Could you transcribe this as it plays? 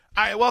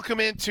All right, welcome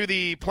into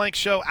the Plank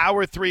Show.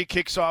 Hour 3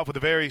 kicks off with a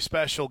very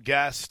special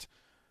guest.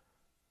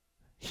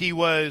 He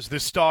was the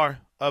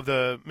star of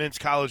the Men's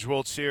College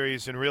World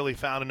Series and really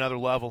found another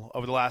level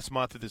over the last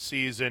month of the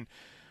season.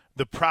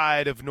 The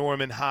pride of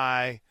Norman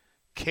High,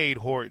 Cade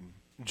Horton,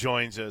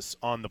 joins us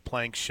on the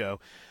Plank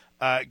Show.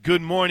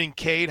 Good morning,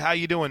 Cade. How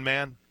you doing,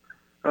 man?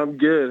 I'm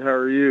good. How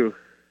are you?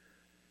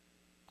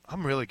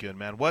 I'm really good,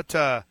 man.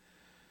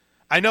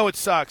 I know it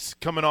sucks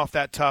coming off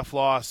that tough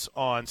loss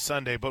on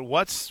Sunday, but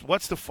what's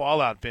the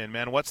fallout been,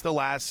 man? What's the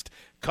last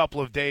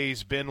couple of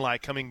days been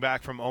like coming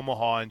back from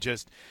Omaha and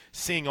just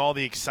seeing all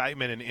the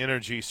excitement and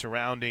energy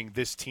surrounding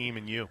this team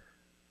and you?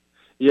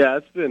 Yeah,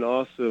 it's been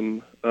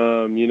awesome.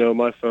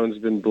 My phone's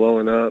been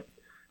blowing up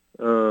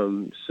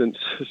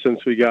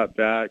since we got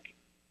back.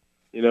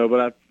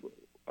 But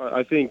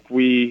I think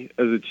we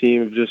as a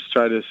team have just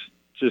try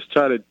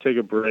to take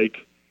a break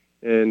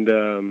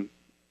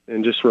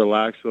and just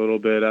relax a little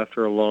bit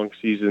after a long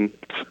season.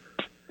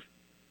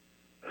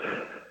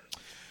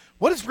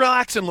 What does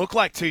relaxing look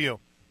like to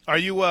you? Are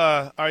you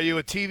a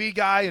TV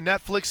guy, a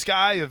Netflix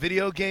guy, a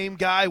video game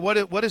guy?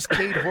 What does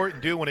Cade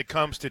Horton do when it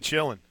comes to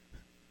chilling?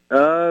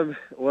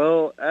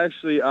 Well,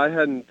 actually, I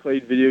hadn't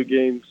played video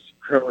games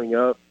growing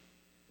up,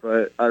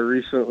 but my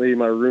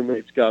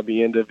roommates got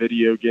me into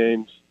video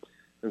games,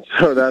 and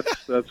so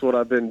that's what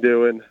I've been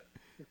doing.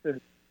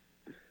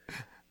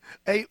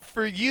 Hey,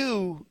 for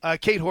you,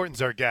 Cade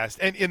Horton's our guest,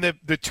 and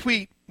the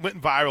tweet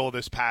went viral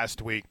this past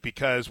week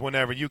because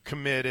whenever you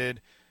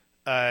committed,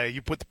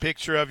 you put the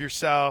picture of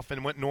yourself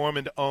and went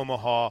Norman to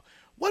Omaha.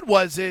 What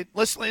was it?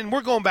 And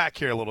we're going back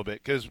here a little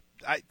bit because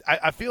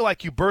I feel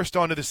like you burst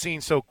onto the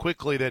scene so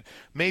quickly that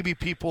maybe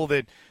people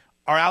that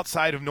are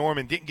outside of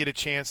Norman didn't get a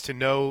chance to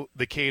know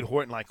the Cade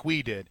Horton like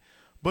we did.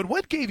 But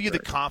what gave you the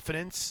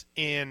confidence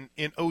in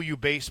OU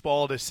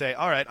baseball to say,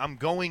 all right, I'm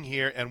going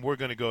here and we're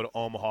going to go to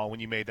Omaha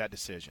when you made that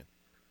decision?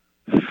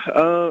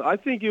 I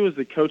think it was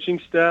the coaching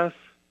staff.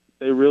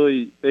 They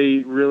really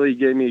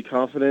gave me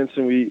confidence,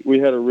 and we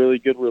had a really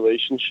good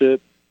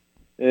relationship.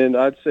 And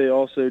I'd say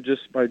also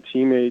just my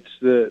teammates,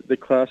 the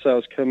class I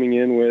was coming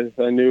in with,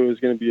 I knew it was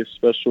going to be a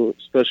special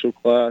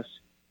class.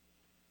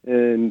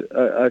 And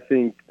I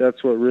think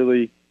that's what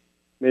really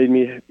made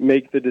me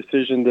make the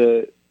decision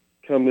to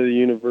come to the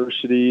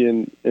university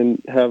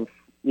and have,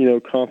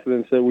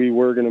 confidence that we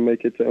were going to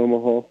make it to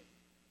Omaha.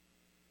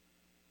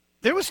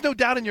 There was no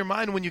doubt in your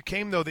mind when you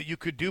came, though, that you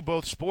could do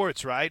both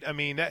sports, right? I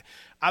mean,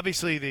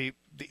 obviously the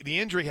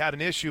injury had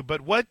an issue, but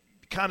what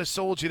kind of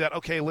sold you that,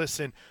 okay,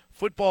 listen,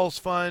 football's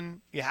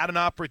fun, you had an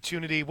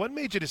opportunity. What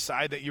made you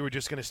decide that you were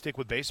just going to stick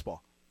with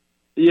baseball?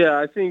 Yeah,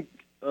 I think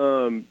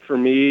for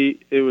me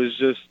it was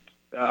just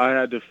I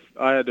had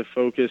to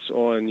focus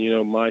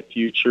on, my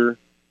future.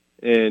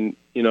 And,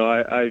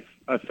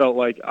 I felt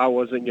like I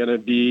wasn't going to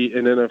be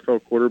an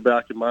NFL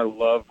quarterback, and my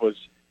love was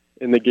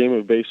in the game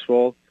of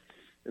baseball.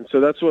 And so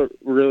that's what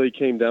really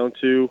came down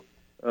to.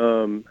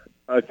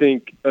 I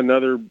think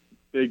another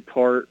big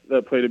part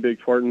that played a big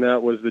part in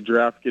that was the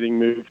draft getting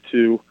moved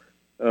to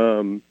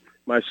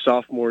my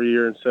sophomore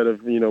year instead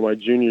of, my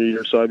junior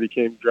year. So I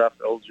became draft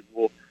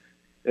eligible.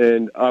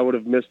 And I would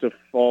have missed a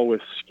fall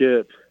with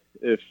Skip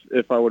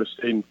if I would have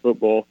stayed in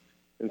football.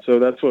 And so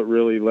that's what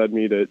really led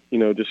me to,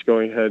 just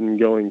going ahead and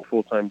going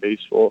full-time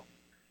baseball.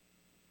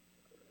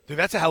 Dude,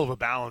 that's a hell of a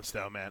balance,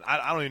 though, man.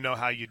 I don't even know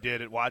how you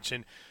did it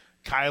watching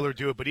Kyler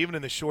do it, but even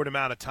in the short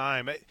amount of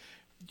time,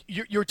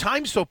 your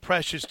time's so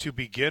precious to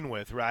begin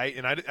with, right?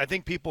 And I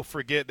think people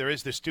forget there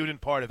is the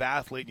student part of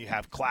athlete, and you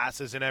have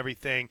classes and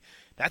everything.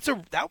 That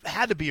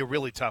had to be a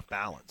really tough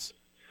balance.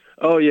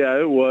 Oh, yeah,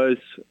 it was.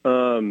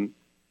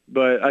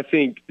 But I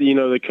think,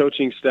 the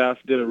coaching staff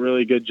did a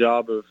really good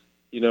job of,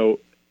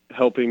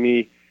 helping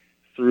me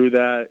through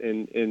that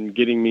and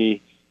getting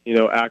me,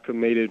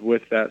 acclimated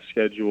with that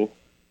schedule.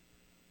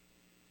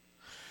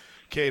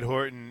 Cade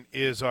Horton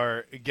is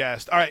our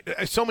guest. All right,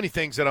 so many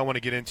things that I want to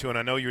get into, and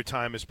I know your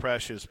time is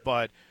precious,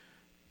 but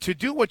to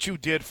do what you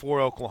did for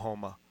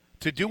Oklahoma,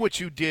 to do what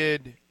you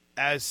did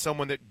as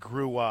someone that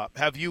grew up,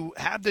 have you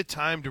had the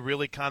time to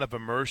really kind of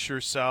immerse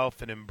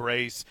yourself and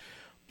embrace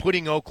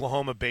putting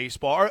Oklahoma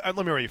baseball, or let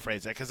me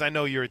rephrase that because I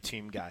know you're a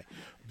team guy,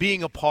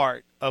 being a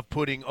part of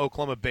putting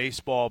Oklahoma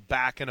baseball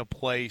back in a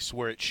place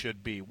where it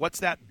should be? What's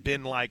that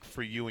been like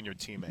for you and your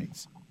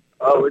teammates?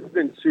 Oh, it's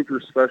been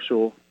super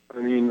special. I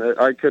mean,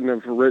 I couldn't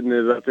have written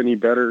it up any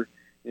better.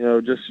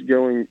 Just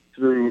going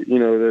through,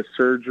 the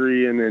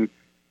surgery and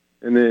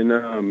then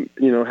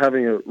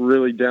having a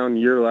really down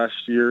year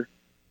last year,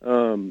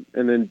 and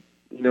then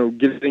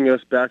getting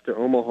us back to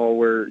Omaha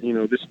where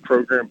this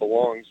program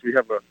belongs. We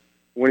have a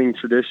winning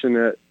tradition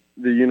at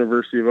the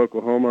University of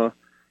Oklahoma,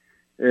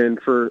 and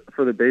for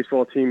the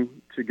baseball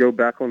team to go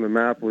back on the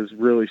map was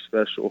really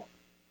special.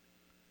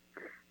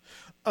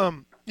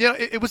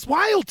 It was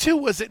wild too,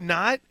 was it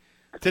not,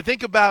 to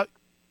think about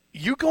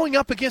you going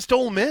up against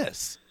Ole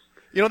Miss.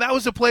 That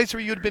was a place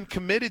where you had been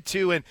committed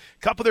to, and a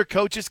couple of their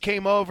coaches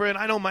came over, and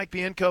I know Mike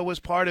Bianco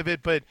was part of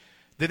it, but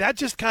did that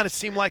just kind of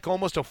seem like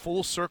almost a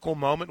full circle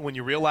moment when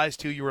you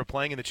realized who you were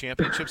playing in the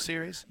championship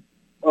series?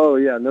 Oh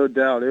yeah, no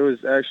doubt. It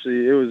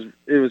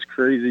was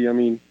crazy. I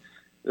mean,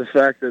 the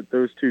fact that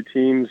those two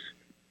teams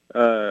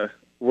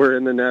were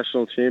in the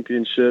national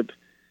championship,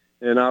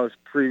 and I was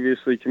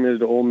previously committed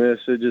to Ole Miss,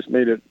 it just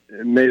made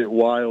it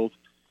wild.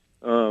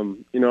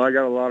 I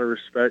got a lot of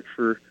respect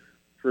for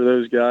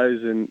those guys,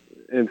 and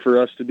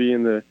for us to be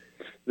in the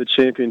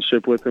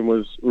championship with them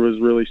was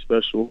really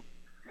special.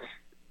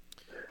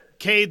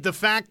 Cade, the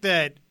fact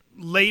that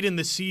late in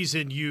the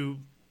season you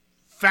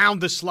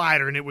found the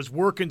slider and it was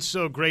working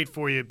so great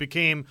for you, it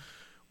became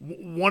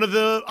one of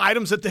the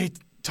items that they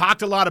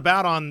talked a lot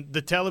about on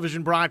the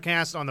television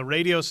broadcast, on the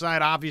radio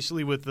side,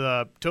 obviously with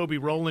Toby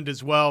Rowland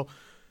as well.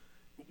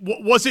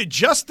 Was it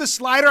just the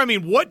slider? I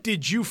mean, what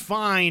did you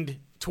find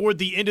toward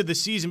the end of the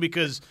season?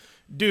 Because,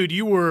 dude,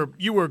 you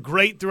were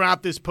great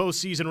throughout this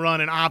postseason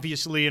run and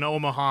obviously in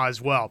Omaha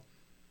as well.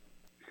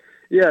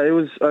 Yeah,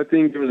 I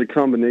think it was a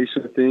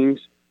combination of things.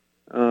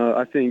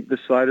 I think the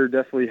slider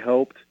definitely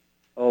helped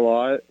a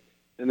lot.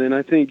 And then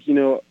I think,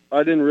 I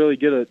didn't really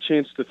get a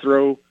chance to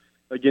throw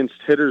against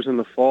hitters in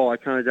the fall. I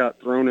kind of got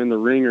thrown in the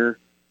ringer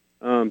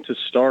to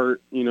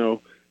start.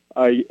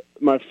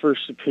 My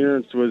first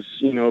appearance was,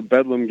 a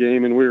Bedlam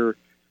game, and we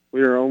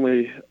were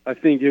only, I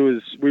think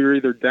we were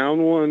either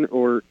down one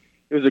or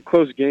it was a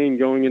close game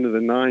going into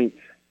the ninth,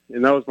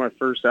 and that was my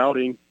first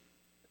outing.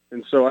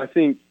 And so I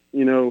think,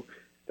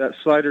 that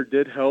slider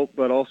did help,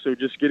 but also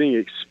just getting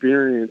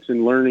experience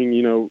and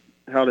learning,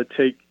 how to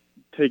take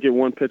it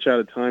one pitch at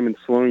a time and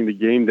slowing the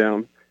game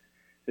down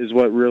is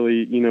what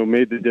really,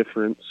 made the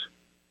difference.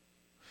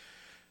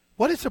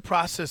 What is the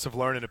process of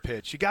learning a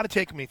pitch? You got to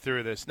take me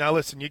through this. Now,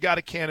 listen, you got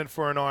a cannon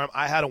for an arm.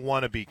 I had a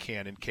wannabe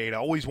cannon, Cade. I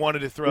always wanted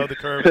to throw the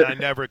curve, and I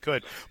never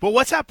could. But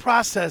what's that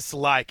process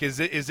like? Is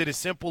it as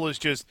simple as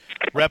just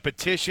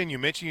repetition? You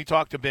mentioned you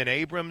talked to Ben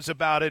Abrams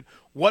about it.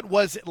 What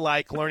was it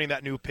like learning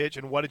that new pitch,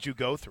 and what did you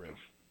go through?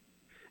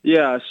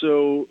 Yeah,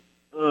 so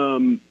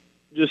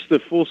just the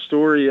full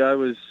story,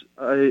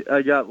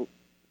 I got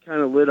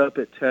kind of lit up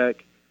at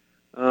Tech.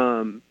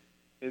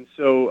 And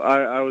so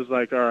I was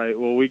like, all right,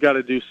 well, we got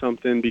to do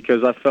something,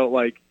 because I felt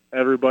like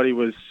everybody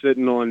was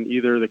sitting on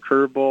either the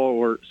curveball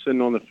or sitting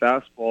on the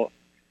fastball.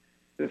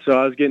 And so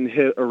I was getting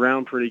hit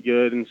around pretty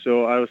good. And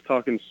so I was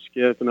talking to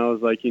Skip, and I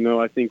was like,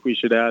 I think we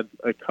should add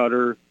a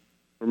cutter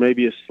or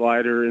maybe a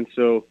slider. And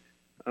so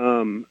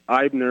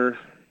Eibner,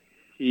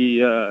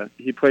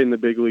 he played in the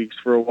big leagues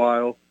for a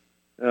while,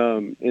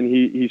 and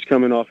he's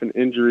coming off an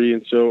injury.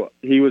 And so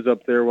he was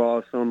up there while I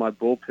was on my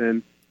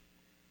bullpen,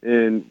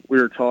 and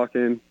we were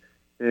talking.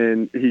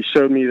 And he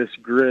showed me this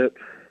grip,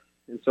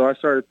 and so I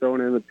started throwing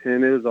in the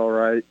pin. It was all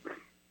right.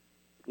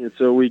 And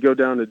so we go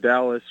down to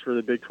Dallas for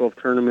the Big 12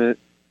 tournament,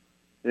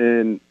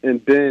 and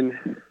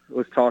Ben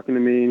was talking to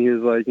me, and he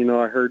was like,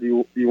 I heard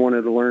you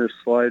wanted to learn a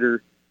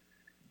slider.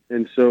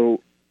 And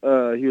so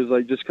he was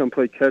like, just come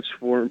play catch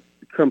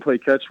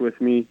with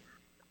me.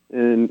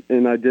 And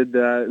I did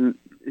that, and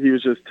he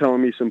was just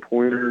telling me some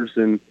pointers,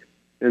 and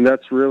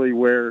that's really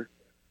where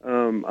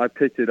I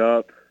picked it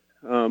up.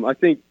 I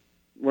think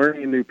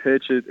learning a new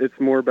pitch, it's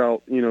more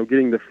about,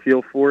 getting the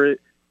feel for it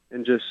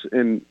and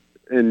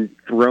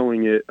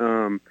throwing it.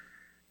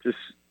 Just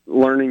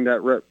learning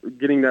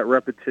getting that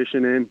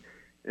repetition in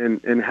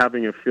and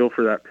having a feel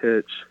for that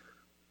pitch.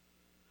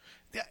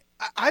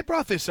 I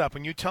brought this up,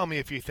 and you tell me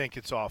if you think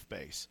it's off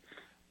base.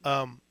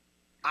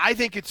 I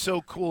think it's so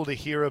cool to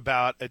hear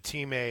about a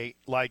teammate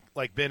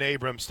like Ben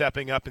Abrams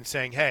stepping up and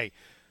saying, hey,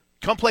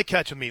 come play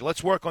catch with me.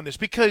 Let's work on this,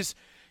 because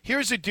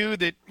here's a dude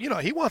that,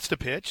 he wants to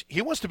pitch.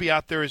 He wants to be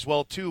out there as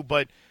well, too.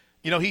 But,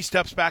 he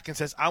steps back and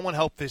says, I want to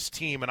help this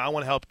team, and I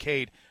want to help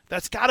Cade.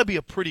 That's got to be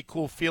a pretty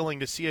cool feeling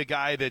to see a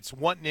guy that's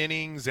wanting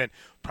innings and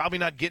probably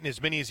not getting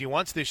as many as he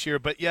wants this year,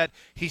 but yet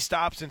he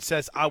stops and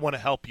says, I want to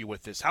help you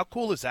with this. How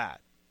cool is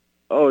that?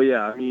 Oh,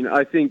 yeah. I mean,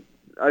 I think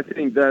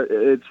that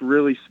it's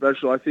really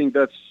special. I think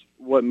that's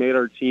what made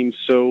our team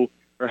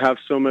have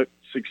so much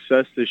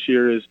success this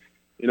year is,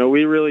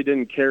 we really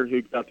didn't care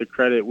who got the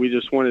credit. We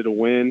just wanted to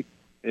win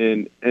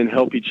and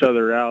help each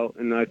other out.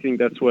 And I think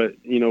that's what,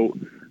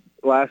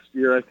 last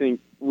year, I think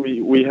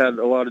we had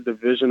a lot of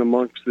division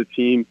amongst the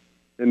team.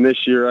 And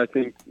this year, I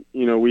think,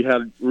 we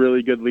had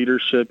really good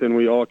leadership, and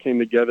we all came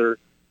together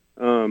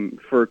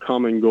for a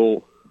common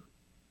goal.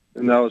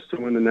 And that was to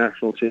win the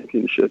national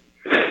championship.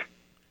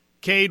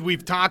 Cade,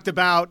 we've talked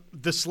about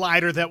the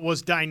slider that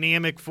was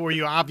dynamic for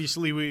you.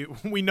 Obviously,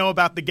 we know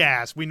about the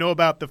gas. We know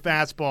about the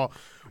fastball.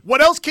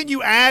 What else can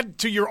you add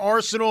to your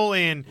arsenal,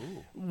 and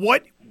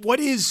what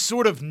is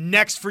sort of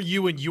next for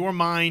you in your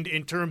mind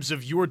in terms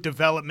of your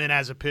development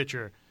as a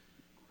pitcher?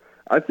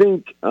 I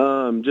think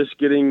just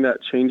getting that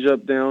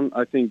changeup down,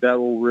 I think that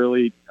will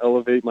really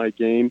elevate my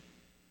game.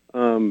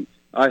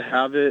 I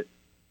have it.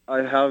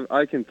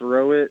 I can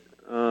throw it,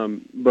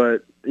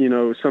 but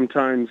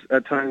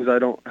at times I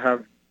don't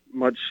have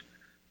much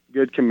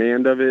good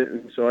command of it,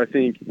 and so I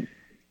think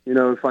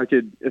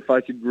if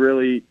I could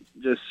really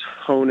just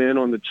hone in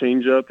on the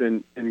changeup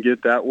and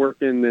get that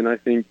working, then I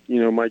think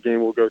my game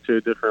will go to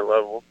a different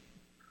level.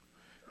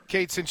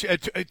 Cade, since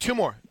three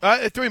more,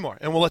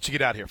 and we'll let you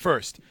get out of here.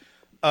 First,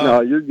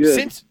 no, you're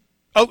good.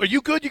 Oh, are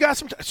you good? You got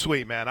some time?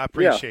 Sweet, man. I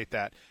appreciate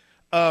that.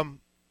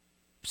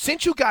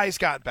 Since you guys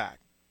got back,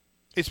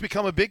 it's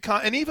become a big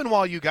and even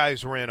while you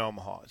guys were in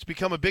Omaha, it's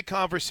become a big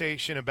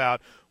conversation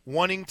about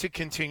wanting to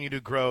continue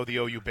to grow the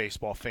OU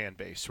baseball fan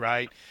base,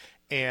 right?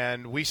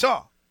 And we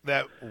saw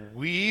that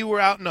we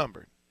were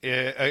outnumbered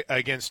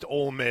against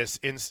Ole Miss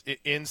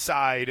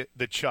inside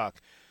the Chuck.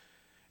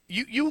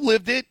 You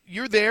lived it.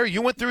 You're there.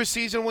 You went through a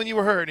season when you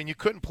were hurt and you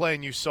couldn't play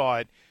and you saw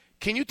it.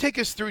 Can you take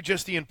us through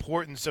just the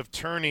importance of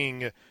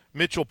turning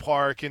Mitchell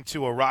Park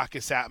into a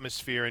raucous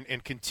atmosphere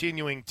and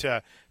continuing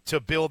to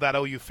build that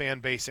OU fan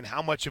base and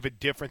how much of a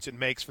difference it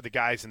makes for the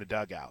guys in the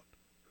dugout?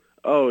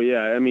 Oh,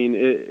 yeah. I mean,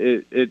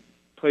 it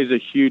plays a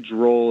huge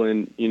role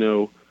in,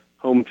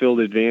 home field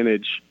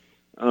advantage.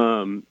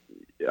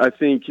 I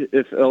think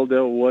if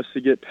Eldale was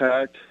to get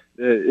packed,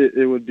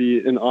 it would be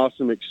an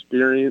awesome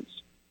experience.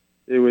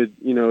 It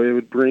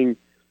would bring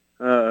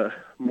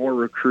more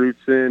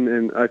recruits in,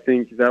 and I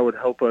think that would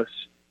help us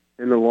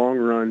in the long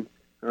run.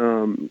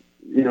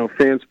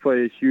 Fans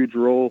play a huge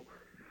role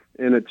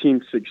in a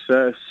team's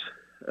success,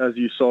 as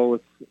you saw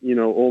with,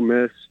 Ole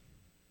Miss.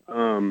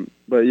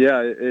 But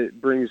yeah, it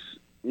brings,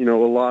 a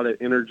lot of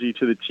energy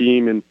to the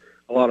team and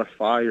a lot of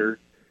fire,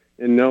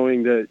 and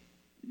knowing that,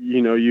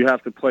 you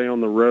have to play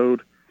on the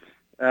road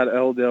at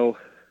Eldale,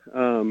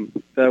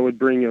 that would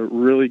bring a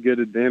really good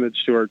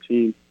advantage to our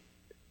team.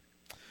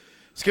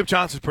 Skip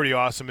Johnson's pretty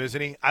awesome, isn't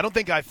he? I don't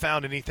think I've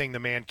found anything the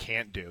man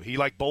can't do. He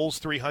bowls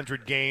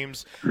 300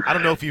 games. I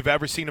don't know if you've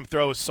ever seen him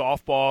throw a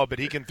softball, but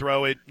he can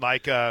throw it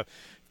like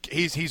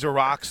he's a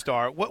rock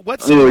star.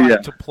 What's he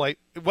like to play?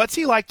 What's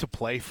he like to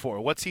play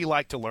for? What's he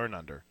like to learn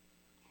under?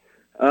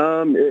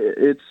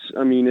 It's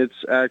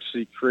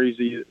actually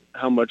crazy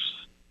how much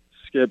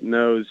Skip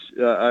knows.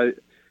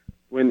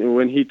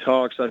 When he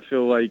talks, I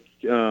feel like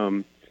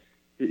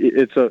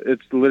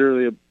it's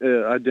literally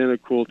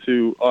identical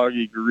to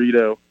Augie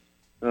Garrido.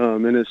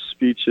 In his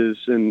speeches,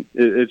 and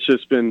it's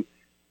just been,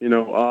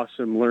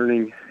 awesome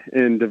learning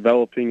and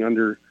developing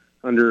under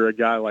a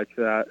guy like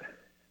that.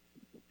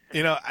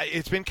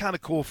 It's been kind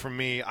of cool for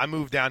me. I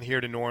moved down here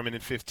to Norman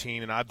in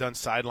 2015, and I've done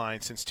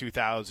sidelines since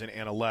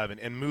 2011.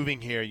 And moving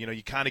here,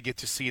 you kind of get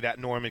to see that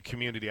Norman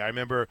community. I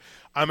remember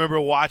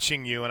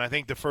watching you, and I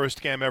think the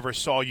first game I ever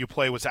saw you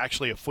play was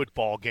actually a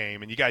football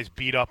game, and you guys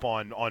beat up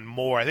on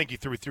Moore. I think you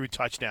threw 3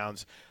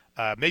 touchdowns.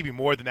 Maybe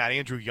more than that.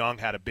 Andrew Young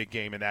had a big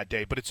game in that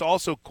day. But it's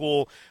also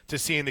cool to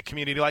see in the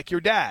community, like your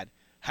dad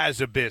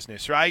has a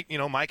business, right?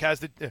 Mike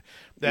has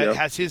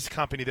has his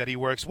company that he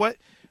works. What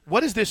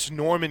has this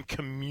Norman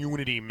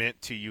community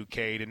meant to you,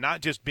 Cade? And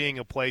not just being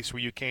a place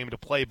where you came to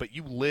play, but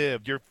you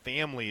lived, your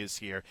family is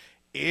here.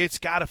 It's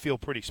got to feel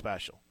pretty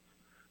special.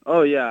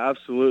 Oh yeah,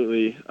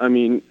 absolutely. I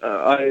mean,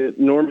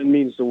 Norman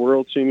means the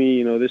world to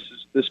me.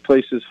 This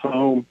place is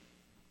home,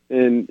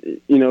 and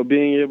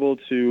being able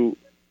to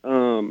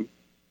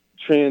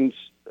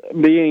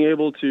being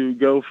able to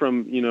go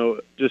from,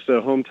 just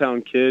a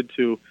hometown kid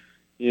to,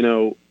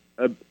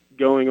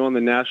 going on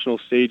the national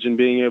stage and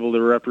being able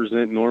to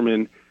represent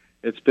Norman,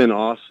 it's been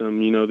awesome.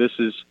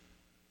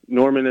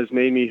 Norman has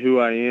made me who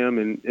I am,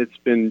 and it's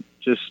been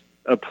just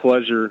a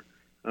pleasure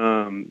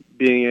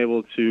being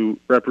able to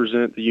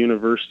represent the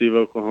University of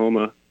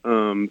Oklahoma,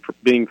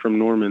 being from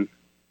Norman.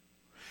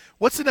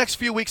 What's the next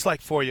few weeks like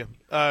for you?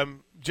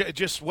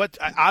 Just what?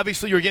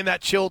 Obviously, you're getting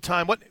that chill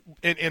time. What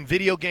and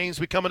video games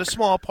becoming a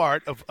small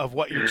part of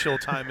what your chill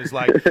time is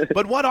like.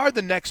 But what are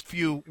the next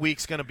few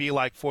weeks going to be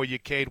like for you,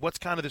 Cade? What's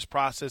kind of this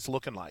process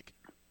looking like?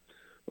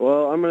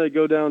 Well, I'm going to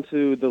go down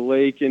to the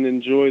lake and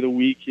enjoy the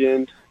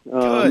weekend.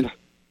 Good.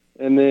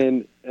 And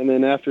then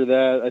after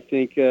that, I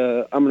think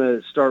I'm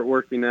going to start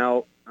working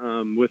out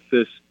with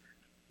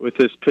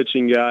this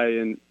pitching guy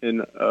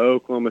in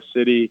Oklahoma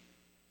City,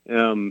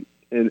 and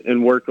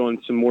work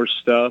on some more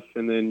stuff.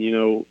 And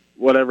then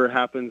whatever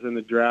happens in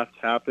the draft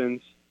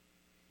happens,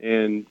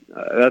 and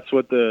that's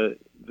what the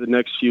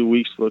next few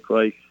weeks look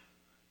like.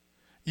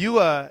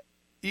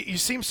 You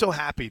seem so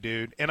happy,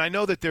 dude, and I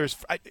know that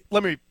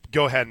let me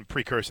go ahead and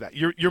precursor that.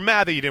 You're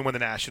mad that you didn't win the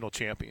national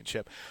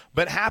championship,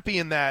 but happy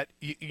in that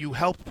you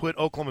helped put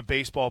Oklahoma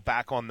baseball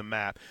back on the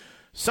map.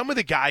 Some of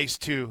the guys,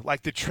 too,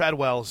 like the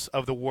Treadwells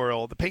of the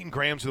world, the Peyton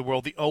Grahams of the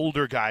world, the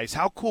older guys,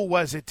 how cool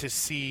was it to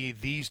see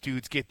these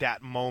dudes get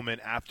that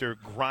moment after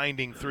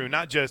grinding through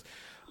not just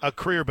a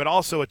career but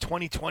also a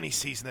 2020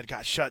 season that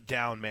got shut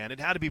down, man? It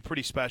had to be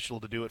pretty special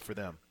to do it for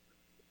them.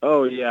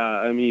 Oh, yeah.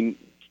 I mean,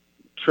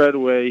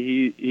 Treadway,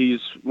 he's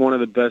one of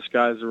the best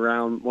guys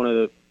around, one of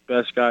the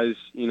best guys,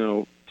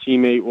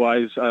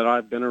 teammate-wise that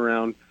I've been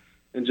around.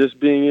 And just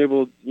being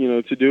able,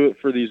 to do it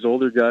for these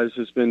older guys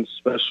has been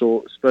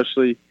special,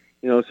 especially –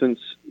 since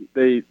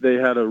they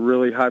had a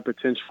really high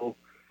potential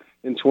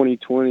in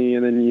 2020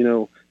 and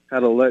then,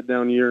 had a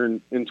letdown year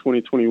in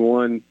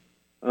 2021,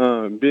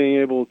 being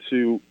able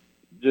to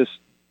just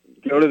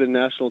go to the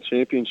national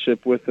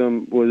championship with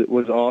them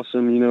was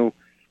awesome.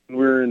 We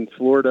were in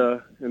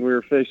Florida and we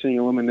were facing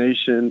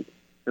elimination,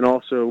 and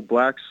also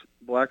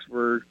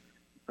Blacksburg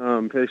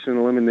facing an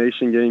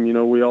elimination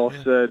game. We all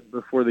said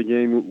before the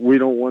game, we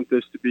don't want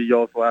this to be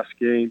y'all's last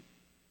game.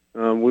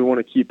 We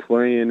want to keep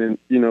playing, and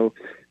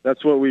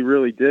that's what we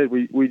really did.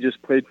 We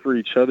just played for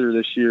each other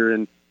this year,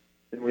 and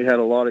we had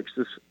a lot of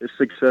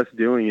success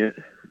doing it.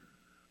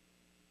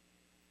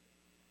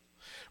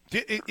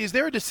 Is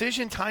there a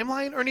decision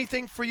timeline or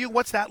anything for you?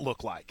 What's that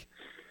look like?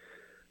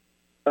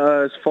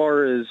 As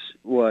far as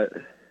what?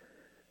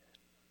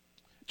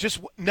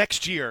 Just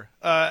next year.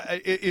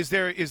 Is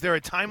there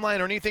a timeline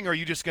or anything, or are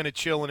you just going to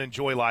chill and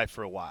enjoy life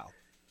for a while?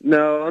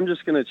 No, I'm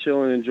just going to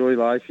chill and enjoy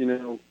life.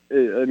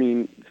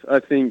 I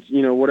think,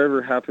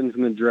 whatever happens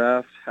in the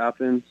draft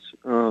happens.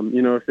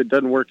 If it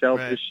doesn't work out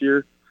this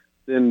year,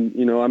 then,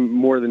 I'm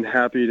more than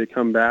happy to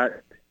come back.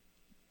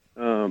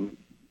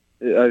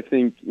 I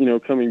think,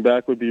 coming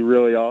back would be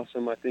really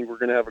awesome. I think we're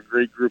going to have a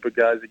great group of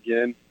guys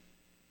again.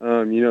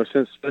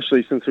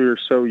 Especially since we were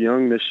so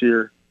young this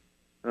year.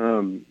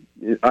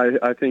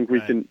 I think we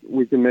can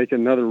make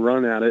another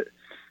run at it.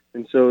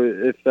 And so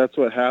if that's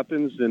what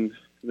happens, then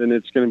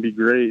it's going to be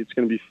great. It's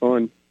going to be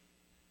fun.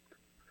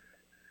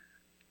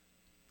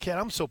 Ken,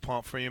 I'm so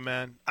pumped for you,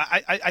 man.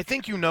 I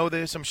think you know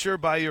this. I'm sure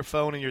by your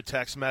phone and your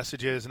text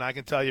messages, and I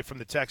can tell you from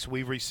the texts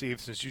we've received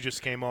since you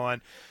just came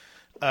on,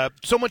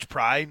 so much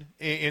pride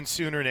in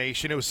Sooner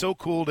Nation. It was so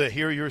cool to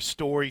hear your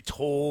story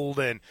told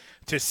and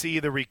to see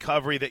the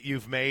recovery that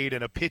you've made,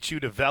 and a pitch you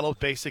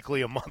developed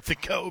basically a month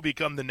ago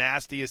become the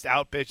nastiest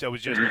out pitch that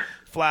was just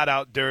flat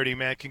out dirty,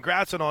 man.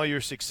 Congrats on all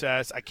your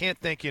success. I can't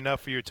thank you enough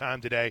for your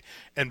time today,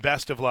 and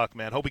best of luck,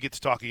 man. Hope we get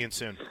to talk again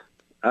soon.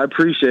 I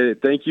appreciate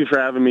it. Thank you for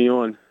having me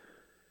on.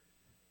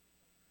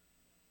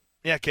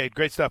 Yeah, Cade,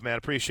 great stuff, man.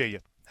 Appreciate you.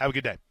 Have a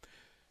good day.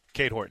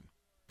 Cade Horton.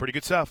 Pretty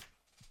good stuff.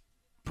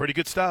 Pretty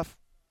good stuff.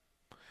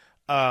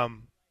 How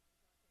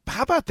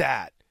about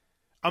that?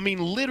 I mean,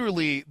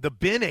 literally the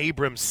Ben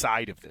Abrams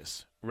side of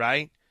this,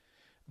 right?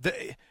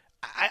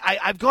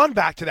 I've gone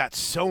back to that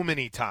so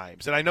many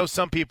times, and I know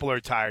some people are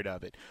tired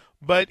of it.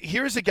 But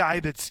here's a guy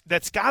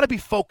that's got to be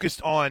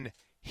focused on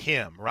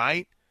him,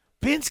 right?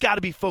 Ben's got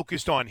to be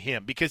focused on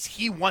him because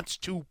he wants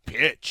to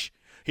pitch.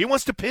 He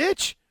wants to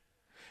pitch.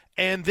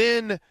 And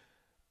then,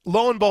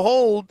 lo and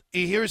behold,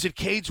 he hears that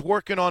Cade's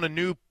working on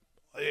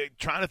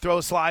trying to throw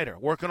a slider,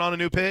 working on a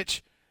new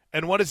pitch.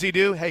 And what does he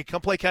do? Hey,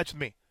 come play catch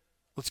with me.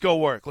 Let's go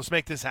work. Let's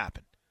make this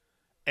happen.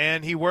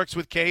 And he works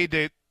with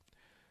Cade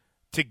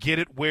to get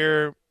it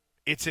where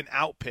it's an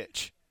out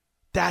pitch.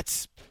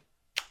 That's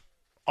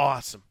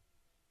awesome.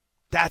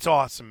 That's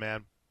awesome,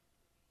 man.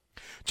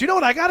 Do you know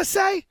what I got to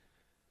say?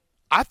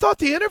 I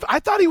thought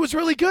he was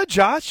really good,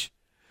 Josh.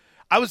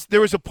 There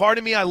was a part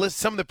of me I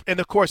listened and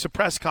of course a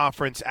press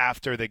conference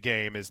after the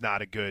game is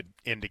not a good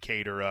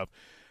indicator of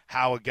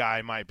how a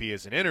guy might be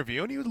as an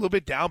interview, and he was a little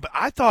bit down, but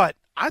I thought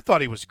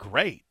he was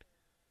great.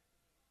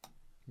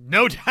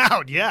 No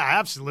doubt, yeah,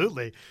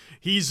 absolutely.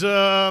 He's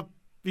a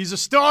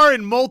star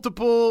in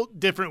multiple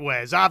different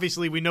ways.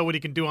 Obviously, we know what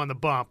he can do on the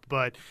bump,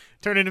 but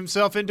turning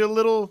himself into a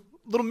little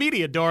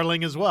media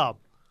darling as well.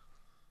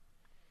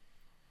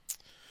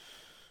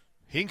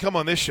 He can come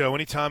on this show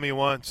anytime he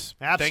wants.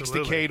 Absolutely. Thanks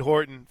to Cade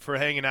Horton for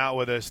hanging out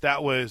with us.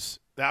 That was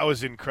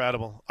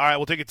incredible. All right,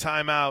 we'll take a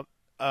timeout.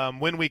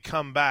 When we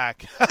come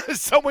back,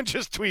 someone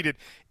just tweeted,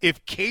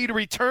 if Cade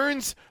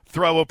returns,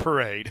 throw a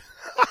parade.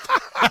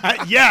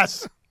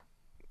 Yes.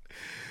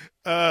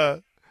 Yeah,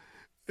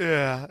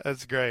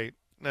 that's great.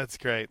 That's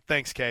great.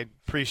 Thanks, Cade.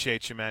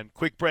 Appreciate you, man.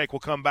 Quick break.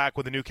 We'll come back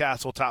with the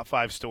Newcastle top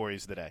 5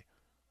 stories today.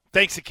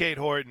 Thanks to Cade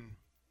Horton.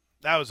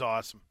 That was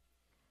awesome.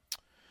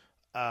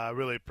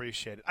 Really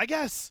appreciate it. I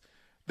guess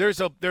there's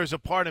a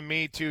part of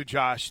me too,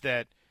 Josh,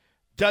 that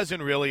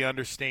doesn't really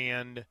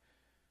understand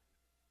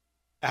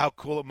how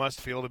cool it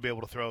must feel to be able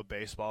to throw a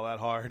baseball that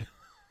hard.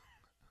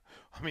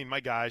 I mean,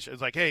 my gosh,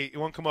 it's like, hey, you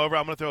want to come over?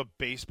 I'm going to throw a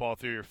baseball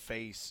through your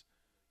face.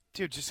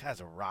 Dude just has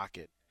a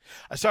rocket.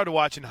 I started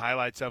watching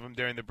highlights of him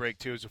during the break,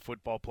 too, as a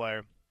football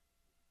player.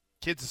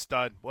 Kid's a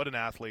stud. What an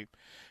athlete.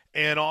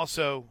 And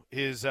also,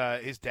 his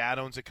dad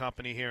owns a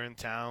company here in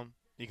town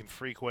you can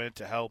frequent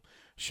to help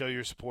show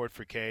your support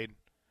for Cade.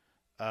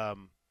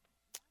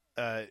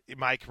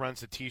 Mike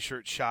runs the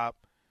T-shirt shop.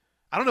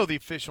 I don't know the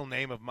official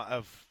name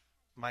of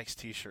Mike's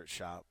T-shirt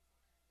shop,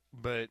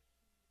 but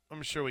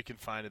I'm sure we can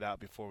find it out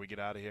before we get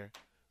out of here.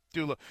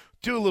 Do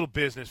a little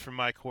business for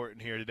Mike Horton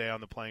here today on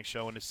the Plank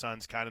Show, and his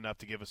son's kind enough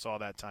to give us all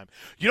that time.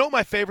 You know what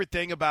my favorite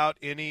thing about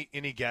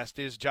any guest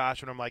is,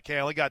 Josh, when I'm like, hey,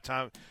 I only got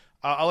time.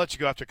 I'll let you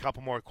go after a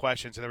couple more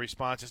questions, and the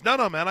response is,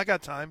 no, man, I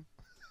got time.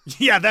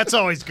 Yeah, that's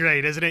always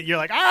great, isn't it? You're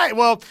like, all right,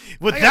 well,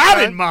 with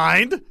that in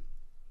mind.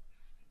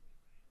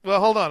 Well,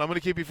 hold on. I'm going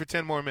to keep you for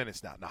 10 more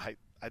minutes now. No,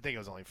 I think it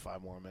was only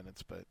 5 more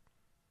minutes, but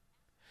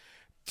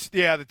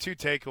yeah, the two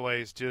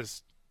takeaways,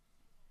 just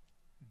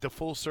the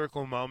full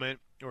circle moment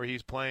where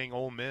he's playing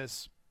Ole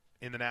Miss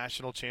in the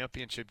national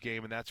championship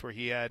game, and that's where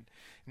he had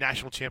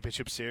national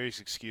championship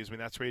series,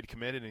 that's where he'd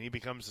committed, and he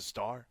becomes a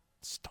star.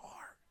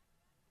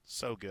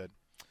 So good.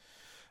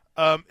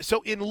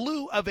 So in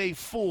lieu of a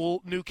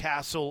full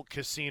Newcastle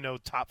Casino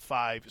top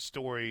 5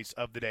 stories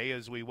of the day,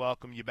 as we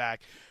welcome you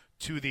back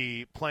to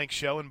the Plank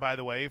Show, and by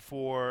the way,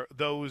 for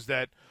those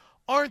that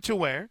aren't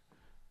aware,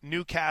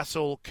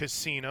 Newcastle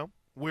Casino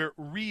where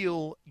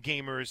real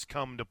gamers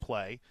come to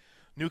play.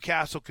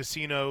 Newcastle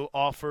Casino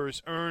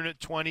offers earn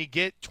 20,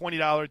 get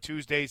 $20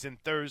 Tuesdays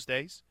and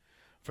Thursdays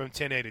from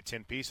 10 a to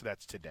 10 p, so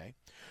that's today.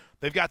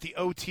 They've got the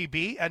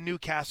OTB at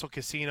Newcastle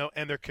Casino,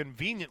 and they're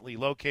conveniently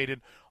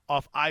located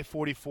off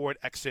I-44 at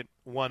exit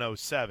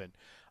 107.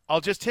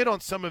 I'll just hit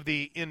on some of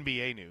the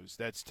NBA news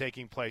that's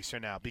taking place here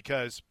now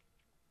because,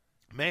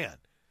 man,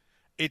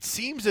 it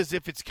seems as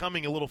if it's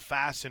coming a little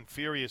fast and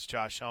furious,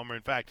 Josh Helmer.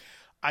 In fact,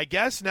 I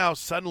guess now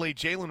suddenly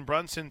Jalen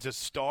Brunson's a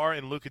star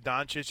and Luka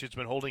Doncic has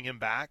been holding him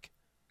back.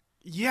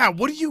 Yeah,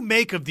 what do you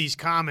make of these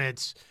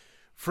comments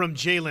from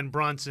Jalen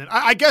Brunson?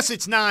 I guess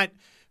it's not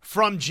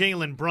from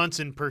Jalen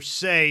Brunson per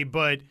se,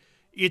 but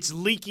it's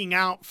leaking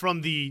out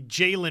from the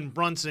Jalen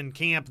Brunson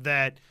camp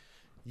that,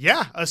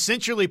 yeah,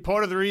 essentially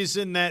part of the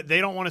reason that they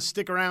don't want to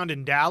stick around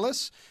in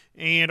Dallas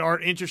and are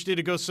interested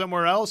to go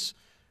somewhere else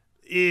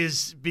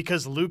is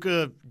because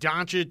Luka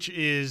Doncic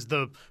is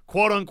the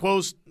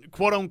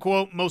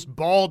quote-unquote most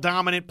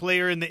ball-dominant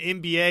player in the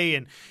NBA,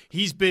 and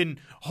he's been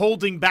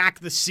holding back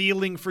the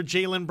ceiling for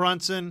Jalen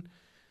Brunson.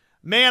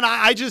 Man,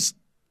 I just,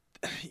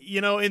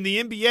 in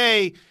the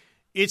NBA,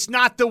 it's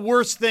not the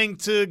worst thing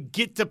to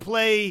get to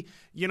play,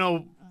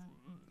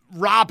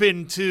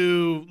 Robin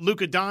to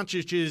Luka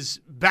Doncic's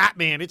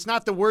Batman. It's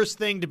not the worst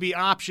thing to be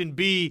option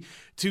B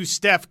to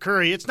Steph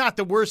Curry. It's not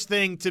the worst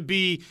thing to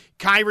be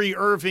Kyrie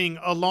Irving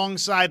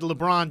alongside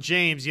LeBron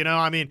James.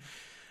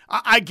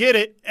 I get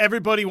it.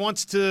 Everybody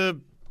wants to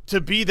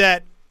be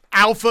that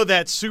alpha,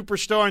 that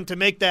superstar, and to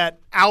make that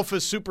alpha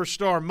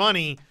superstar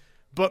money.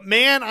 But,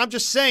 man, I'm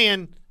just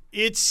saying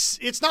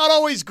it's not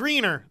always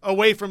greener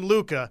away from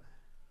Luka.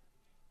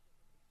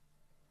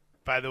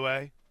 By the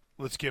way,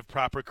 let's give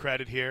proper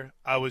credit here.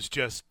 I was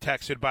just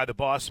texted by the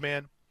boss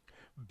man.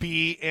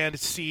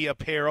 B&C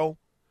Apparel.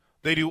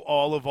 They do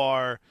all of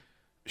our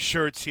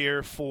shirts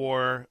here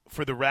for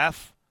the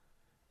ref.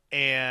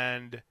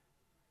 And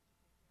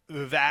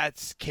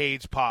that's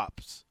Cade's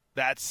Pops.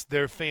 That's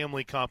their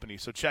family company.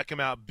 So check them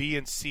out,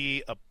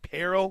 B&C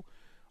Apparel.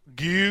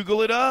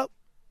 Google it up.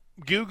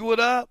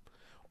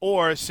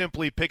 Or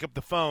simply pick up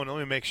the phone. Let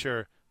me make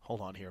sure. Hold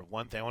on here.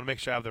 One thing. I want to make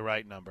sure I have the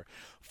right number.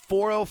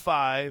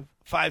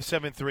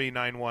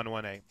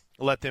 405-573-9118.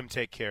 Let them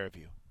take care of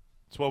you.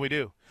 That's what we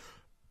do.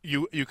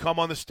 You come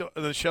on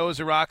the show as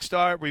a rock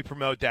star, we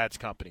promote Dad's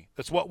company.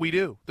 That's what we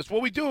do. That's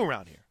what we do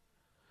around here.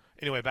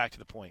 Anyway, back to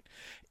the point.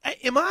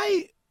 Am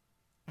I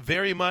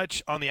very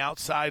much on the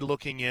outside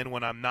looking in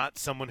when I'm not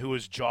someone who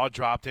is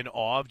jaw-dropped in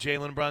awe of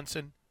Jalen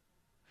Brunson?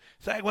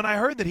 So when I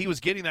heard that he was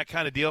getting that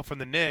kind of deal from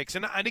the Knicks,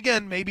 and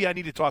again, maybe I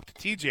need to talk to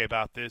TJ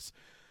about this,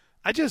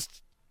 I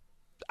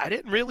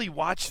didn't really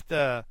watch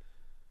the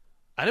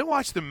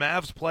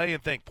Mavs play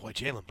and think, boy,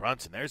 Jalen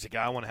Brunson, there's a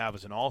guy I want to have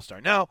as an all-star.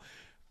 Now,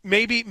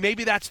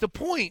 maybe that's the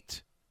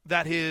point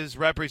that his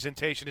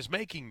representation is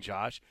making,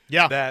 Josh.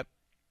 Yeah. That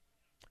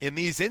in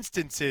these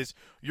instances,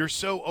 you're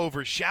so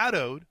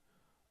overshadowed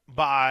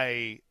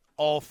by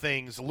all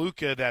things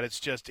Luka that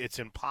it's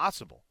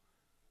impossible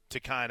to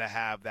kind of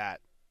have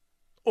that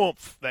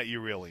oomph that you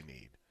really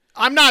need.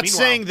 I'm not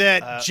saying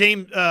that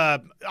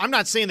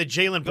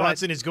Jalen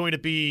Brunson is going to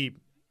be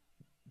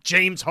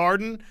James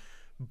Harden,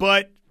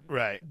 but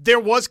right. There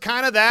was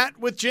kind of that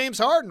with James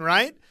Harden,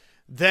 right?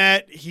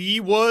 That he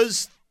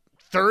was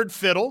third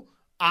fiddle,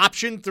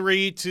 option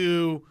 3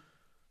 to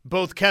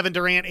both Kevin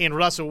Durant and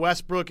Russell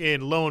Westbrook,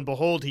 and lo and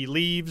behold, he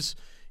leaves.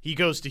 He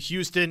goes to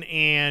Houston,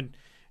 and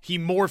he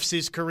morphs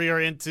his career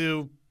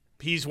into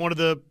he's one of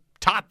the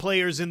top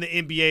players in the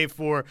NBA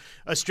for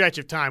a stretch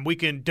of time. We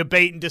can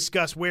debate and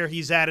discuss where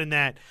he's at in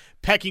that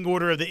pecking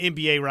order of the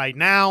NBA right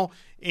now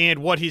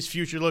and what his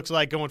future looks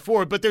like going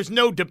forward. But there's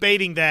no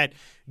debating that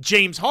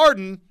James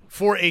Harden,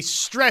 for a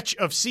stretch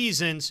of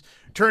seasons,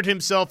 turned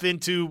himself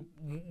into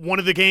one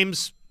of the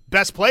game's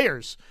best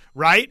players,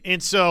 right?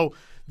 And so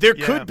there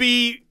could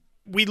be,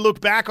 we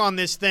look back on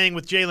this thing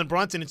with Jalen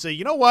Brunson and say,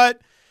 you know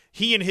what?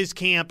 He and his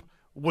camp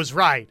was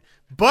right.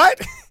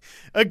 But,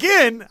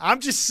 again, I'm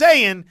just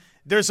saying –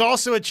 there's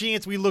also a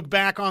chance we look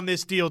back on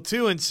this deal,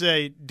 too, and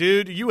say,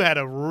 dude, you had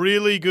a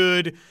really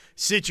good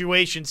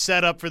situation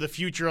set up for the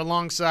future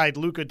alongside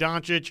Luka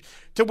Doncic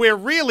to where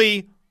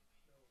really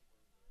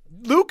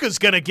Luka's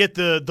going to get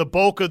the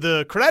bulk of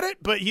the credit,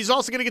 but he's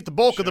also going to get the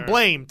bulk of the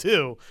blame,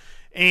 too.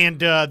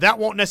 And that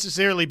won't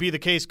necessarily be the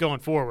case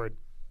going forward.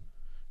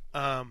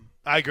 I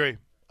agree.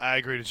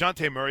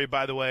 DeJounte Murray,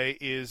 by the way,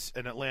 is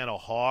an Atlanta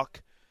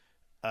Hawk.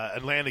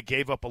 Atlanta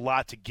gave up a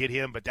lot to get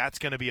him, but that's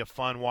going to be a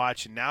fun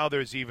watch. And now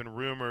there's even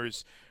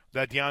rumors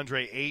that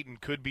DeAndre Ayton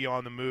could be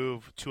on the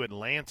move to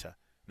Atlanta.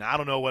 Now, I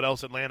don't know what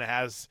else Atlanta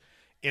has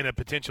in a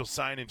potential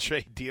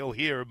sign-and-trade deal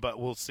here, but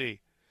we'll see.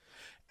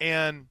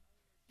 And,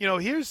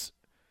 here's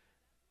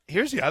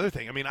the other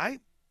thing. I mean, I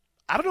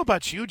don't know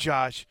about you,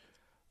 Josh,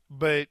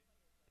 but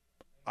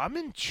I'm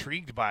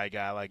intrigued by a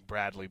guy like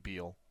Bradley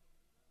Beal.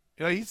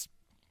 He's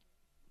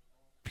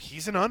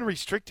an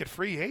unrestricted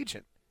free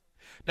agent.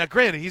 Now,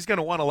 granted, he's going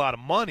to want a lot of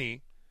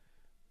money,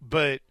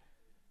 but,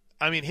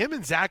 him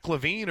and Zach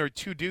LaVine are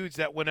two dudes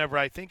that whenever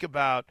I think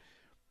about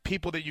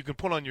people that you can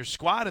put on your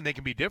squad and they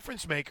can be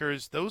difference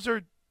makers, those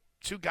are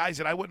two guys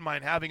that I wouldn't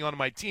mind having on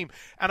my team.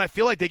 And I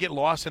feel like they get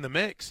lost in the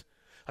mix.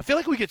 I feel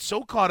like we get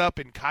so caught up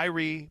in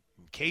Kyrie,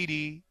 and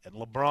KD, and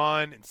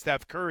LeBron, and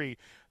Steph Curry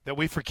that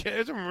we forget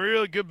there's some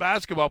really good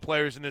basketball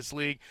players in this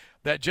league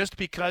that just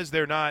because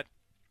they're not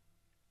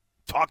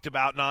talked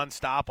about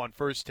nonstop on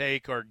First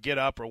Take or Get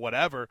Up or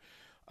whatever,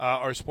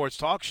 or sports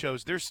talk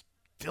shows, they're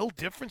still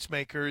difference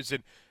makers.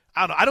 And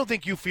I don't know. I don't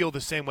think you feel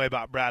the same way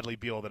about Bradley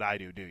Beal that I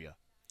do you?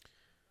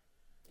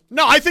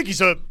 No, I think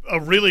he's a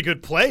really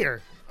good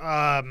player.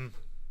 I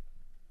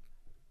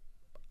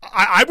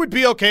would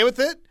be okay with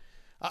it.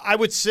 I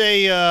would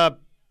say, I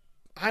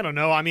don't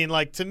know. I mean,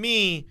 like, to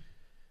me,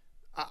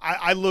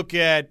 I look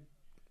at,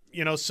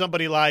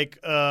 somebody like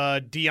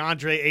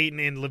DeAndre Ayton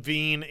and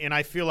Levine, and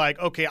I feel like,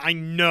 okay, I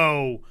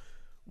know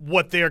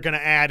what they're going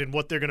to add and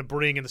what they're going to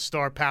bring in the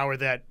star power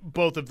that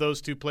both of those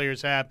two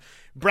players have.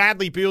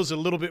 Bradley Beal's a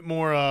little bit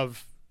more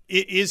of,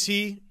 is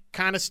he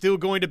kind of still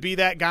going to be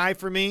that guy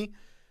for me?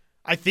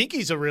 I think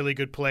he's a really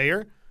good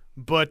player,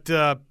 but,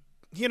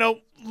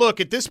 look,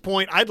 at this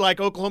point, I'd like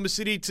Oklahoma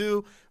City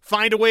to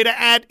find a way to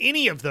add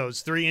any of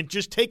those three and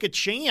just take a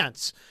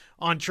chance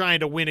on trying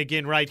to win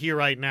again right here,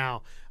 right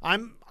now.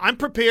 I'm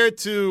prepared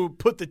to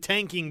put the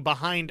tanking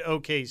behind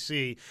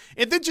OKC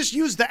and then just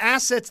use the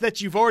assets that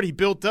you've already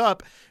built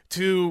up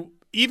to,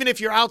 even if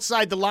you're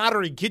outside the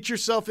lottery, get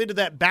yourself into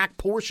that back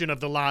portion of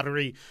the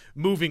lottery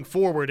moving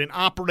forward and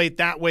operate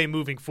that way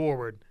moving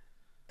forward.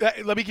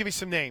 Let me give you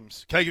some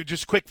names. Can I give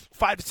just quick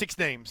 5 to 6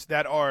 names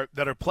that are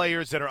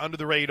players that are under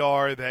the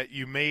radar that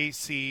you may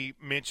see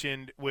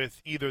mentioned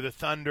with either the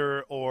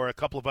Thunder or a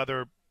couple of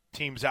other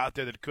teams out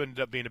there that could end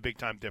up being a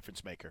big-time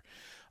difference maker.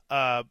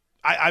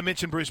 I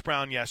mentioned Bruce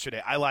Brown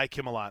yesterday. I like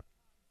him a lot.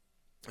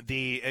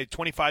 The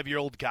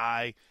 25-year-old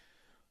guy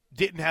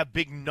didn't have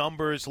big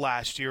numbers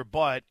last year,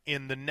 but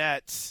in the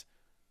Nets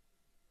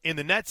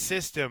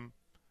system,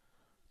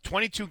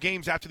 22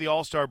 games after the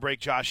All-Star break,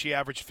 Josh, he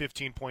averaged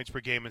 15 points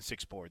per game and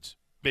 6 boards.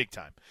 Big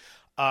time.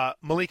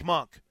 Malik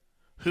Monk,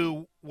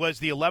 who was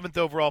the 11th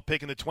overall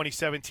pick in the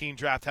 2017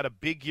 draft, had a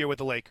big year with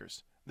the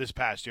Lakers this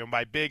past year. And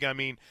by big, I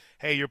mean,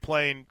 hey, you're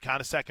playing kind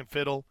of second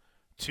fiddle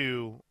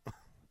to –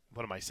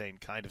 what am I saying,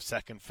 kind of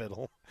second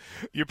fiddle?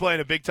 You're playing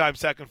a big-time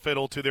second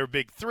fiddle to their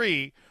big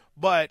three,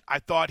 but I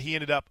thought he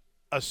ended up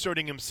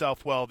asserting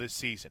himself well this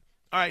season.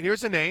 All right,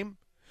 here's a name.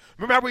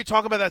 Remember how we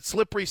talk about that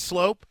slippery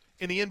slope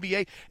in the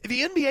NBA?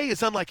 The NBA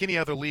is unlike any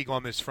other league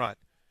on this front.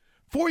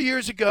 4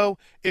 years ago,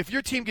 if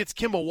your team gets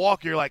Kemba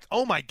Walker, you're like,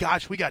 oh, my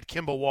gosh, we got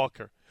Kemba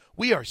Walker.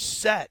 We are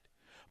set.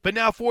 But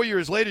now 4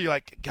 years later, you're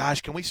like, gosh,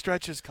 can we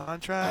stretch his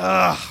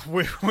contract?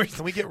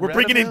 Can we get we're rid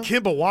bringing of in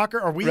him? Kemba Walker?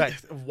 Are we? Right.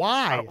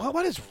 Why?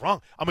 What is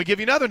wrong? I'm going to give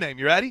you another name.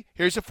 You ready?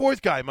 Here's a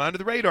fourth guy, my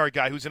under-the-radar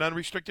guy who's an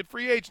unrestricted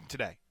free agent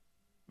today,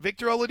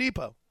 Victor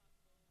Oladipo.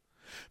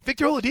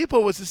 Victor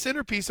Oladipo was the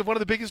centerpiece of one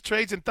of the biggest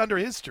trades in Thunder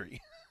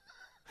history.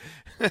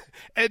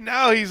 And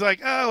now he's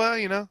like, oh,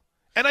 well,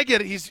 And I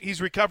get it.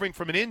 He's recovering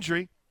from an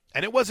injury,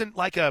 and it wasn't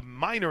like a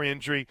minor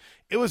injury.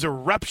 It was a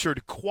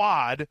ruptured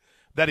quad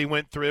that he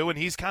went through, and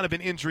he's kind of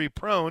been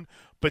injury-prone.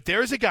 But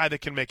there's a guy that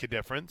can make a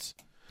difference.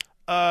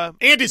 And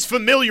is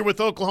familiar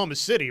with Oklahoma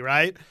City,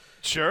 right?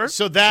 Sure.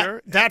 So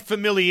that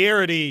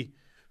familiarity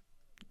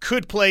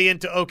could play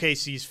into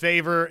OKC's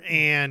favor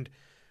and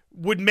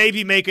would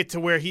maybe make it to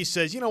where he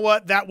says, you know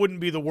what, that wouldn't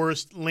be the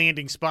worst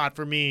landing spot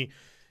for me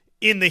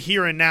in the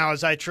here and now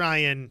as I try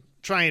and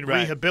Right.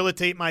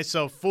 rehabilitate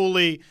myself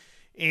fully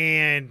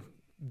and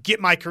get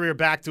my career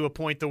back to a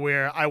point to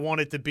where I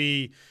want it to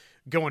be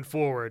going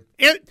forward.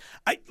 And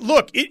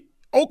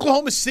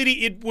Oklahoma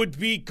City, it would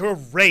be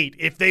great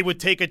if they would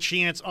take a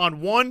chance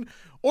on one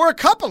or a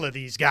couple of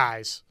these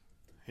guys.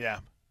 Yeah.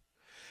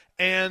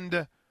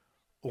 And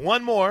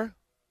one more.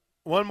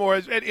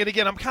 And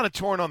again, I'm kind of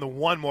torn on the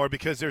one more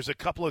because there's a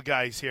couple of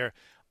guys here.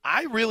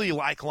 I really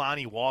like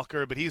Lonnie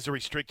Walker, but he's a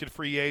restricted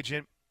free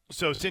agent.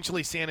 So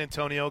essentially San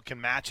Antonio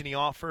can match any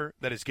offer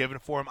that is given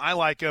for him. I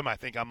like him. I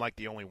think I'm like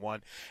the only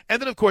one.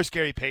 And then, of course,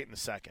 Gary Payton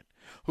II,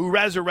 who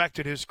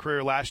resurrected his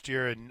career last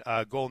year in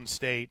Golden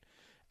State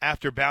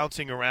after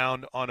bouncing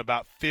around on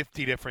about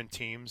 50 different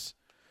teams.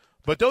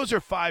 But those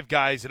are 5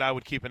 guys that I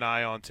would keep an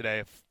eye on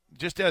today.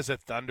 Just as a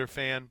Thunder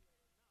fan,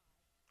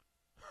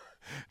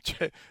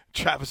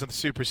 Travis on the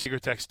Super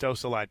Secret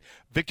Textosa line.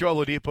 Victor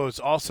Oladipo is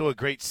also a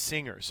great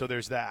singer, so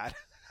there's that.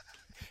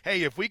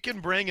 Hey, if we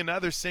can bring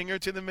another singer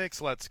to the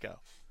mix, let's go.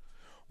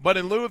 But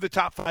in lieu of the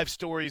top 5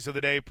 stories of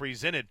the day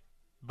presented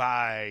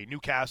by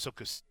Newcastle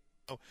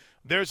Casino,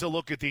 there's a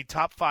look at the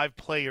top 5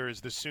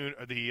 players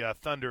the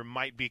Thunder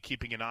might be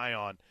keeping an eye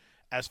on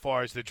as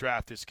far as the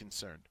draft is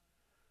concerned.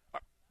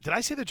 Did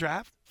I say the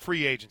draft?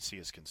 Free agency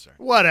is concerned.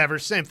 Whatever,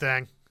 same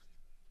thing.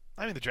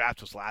 I mean, the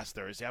draft was last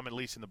Thursday. I'm at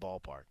least in the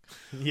ballpark.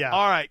 Yeah.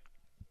 All right,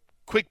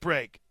 quick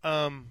break.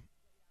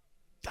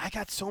 I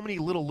got so many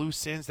little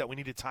loose ends that we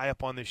need to tie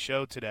up on this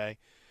show today,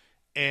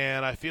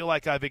 and I feel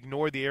like I've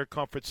ignored the Air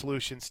Comfort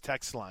Solutions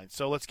text line.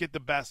 So let's get the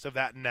best of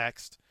that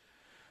next.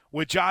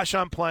 With Josh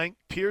on Plank,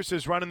 Pierce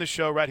is running the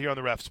show right here on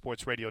the Ref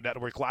Sports Radio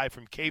Network, live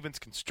from Cavens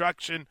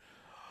Construction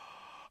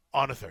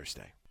on a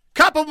Thursday.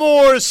 Couple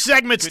more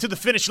segments to the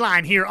finish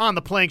line here on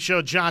The Plank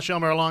Show. Josh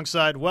Elmer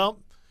alongside, well,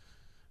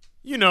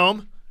 you know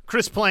him,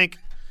 Chris Plank.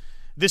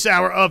 This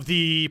hour of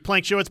The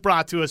Plank Show, it's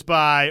brought to us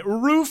by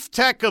Roof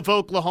Tech of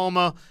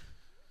Oklahoma.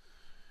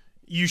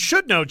 You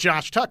should know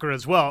Josh Tucker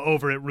as well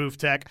over at Roof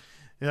Tech.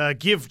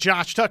 Give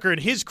Josh Tucker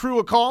and his crew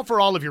a call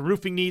for all of your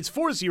roofing needs,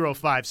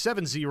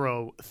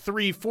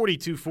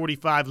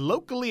 405-703-4245,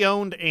 locally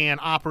owned and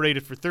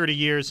operated for 30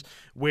 years,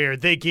 where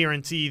they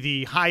guarantee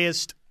the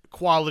highest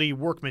quality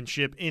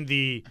workmanship in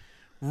the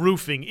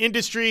roofing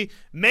industry.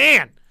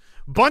 Man,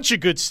 bunch of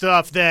good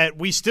stuff that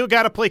we still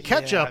got to play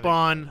catch-up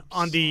on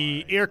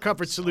the Air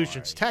Comfort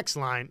Solutions text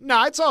line.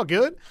 No, it's all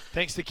good.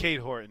 Thanks to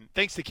Cade Horton.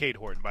 Thanks to Cade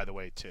Horton, by the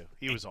way, too.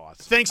 He was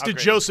awesome. Thanks to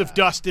Joseph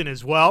Dustin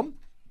as well.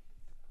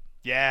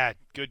 Yeah,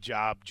 good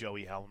job,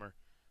 Joey Helmer.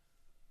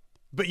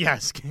 But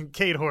yes,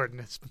 Cade Horton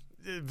is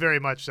very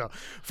much so.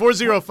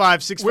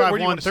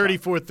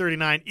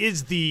 405-651-3439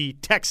 is the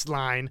text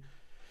line.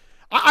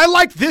 I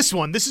like this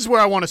one. This is where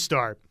I want to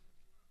start.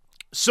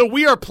 So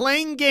we are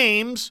playing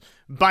games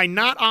by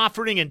not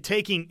offering and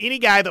taking any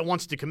guy that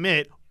wants to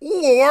commit,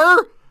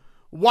 or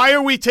why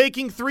are we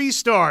taking 3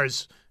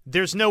 stars?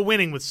 There's no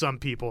winning with some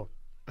people.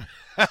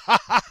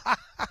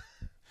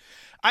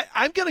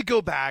 I'm going to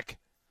go back.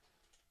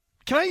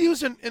 Can I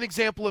use an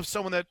example of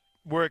someone that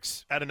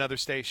works at another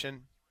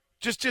station?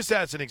 Just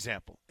as an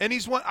example. And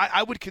he's one.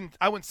 I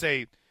wouldn't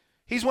say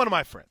he's one of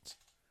my friends,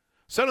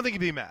 so I don't think he'd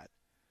be mad.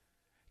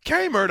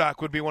 Kerry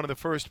Murdoch would be one of the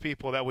first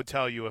people that would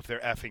tell you if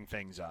they're effing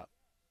things up.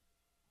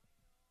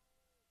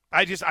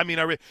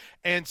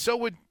 And so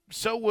would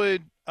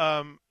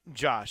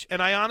Josh,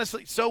 and I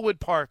honestly, so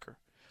would Parker.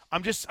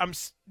 I'm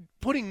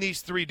putting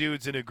these 3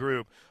 dudes in a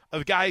group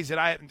of guys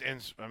that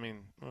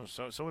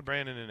so would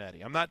Brandon and Eddie.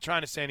 I'm not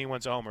trying to say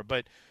anyone's a homer,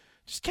 but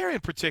just Kerry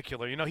in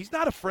particular, he's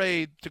not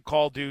afraid to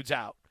call dudes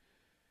out.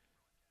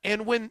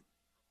 And when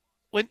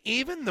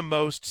even the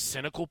most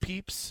cynical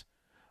peeps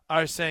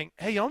are saying,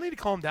 hey, y'all need to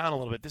calm down a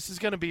little bit, this is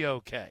going to be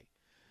okay,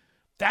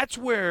 that's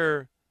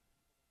where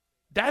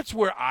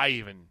I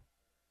even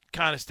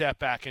kind of step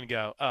back and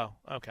go, oh,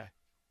 okay,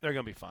 they're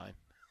going to be fine.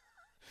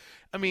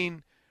 I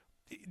mean,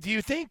 do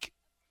you think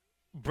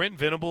Brent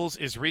Venables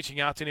is reaching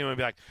out to anyone and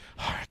be like,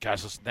 all right,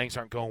 guys, listen, things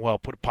aren't going well,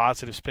 put a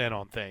positive spin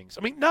on things?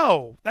 I mean,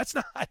 no, that's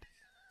not.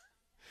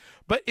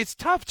 But it's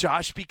tough,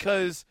 Josh,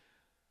 because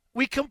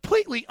we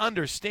completely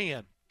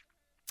understand.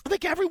 I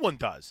think everyone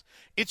does.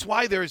 It's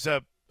why there's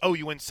a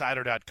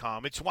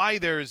OUinsider.com. It's why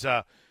there's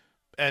an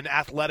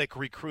athletic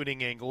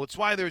recruiting angle. It's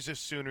why there's a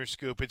Sooner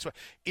Scoop.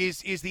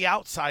 Is the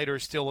outsider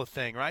still a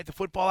thing, right? The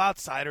Football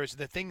Outsiders,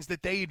 the things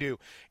that they do.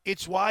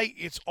 It's why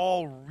it's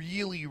all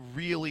really,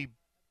 really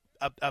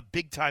a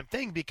big-time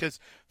thing, because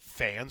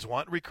fans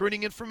want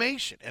recruiting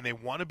information, and they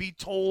want to be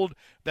told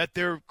that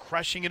they're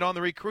crushing it on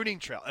the recruiting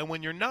trail. And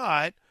when you're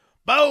not,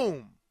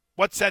 boom,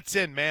 what sets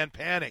in, man?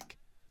 Panic.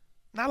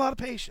 Not a lot of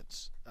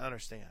patience. I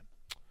understand.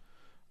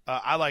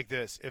 I like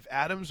this. If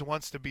Adams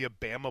wants to be a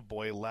Bama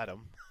boy, let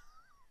him.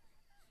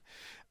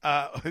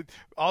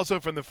 Also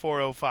from the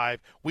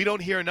 405, we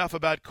don't hear enough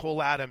about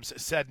Cole Adams,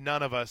 said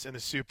none of us in the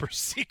super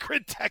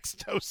secret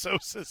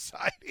Textoso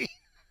Society.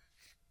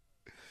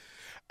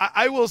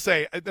 I will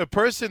say the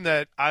person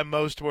that I'm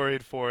most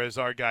worried for is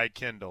our guy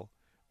Kendall,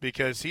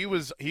 because he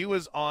was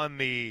on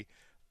the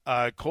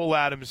Cole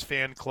Adams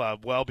fan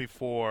club well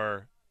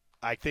before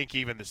I think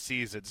even the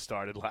season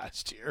started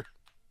last year.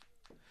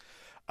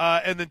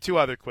 And then 2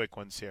 other quick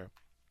ones here.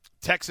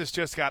 Texas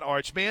just got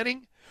Arch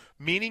Manning,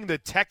 meaning the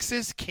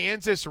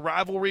Texas-Kansas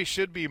rivalry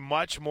should be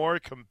much more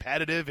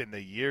competitive in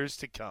the years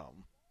to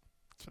come.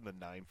 It's from the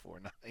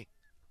 949.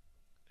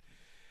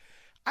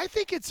 I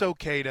think it's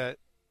okay to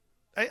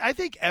 – I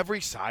think every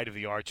side of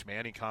the Arch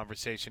Manning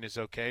conversation is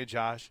okay,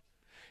 Josh.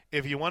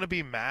 If you want to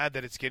be mad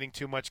that it's getting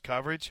too much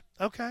coverage,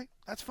 okay,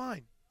 that's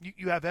fine.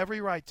 You have every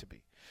right to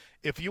be.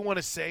 If you want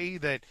to say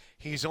that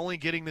he's only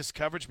getting this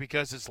coverage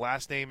because his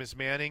last name is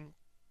Manning,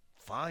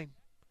 fine.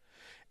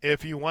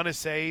 If you want to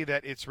say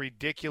that it's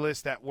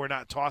ridiculous that we're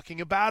not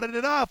talking about it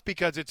enough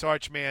because it's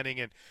Arch Manning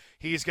and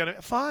he's going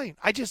to – fine.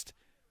 I guess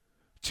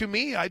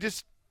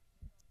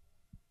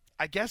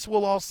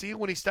we'll all see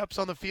when he steps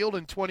on the field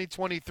in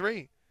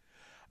 2023.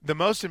 The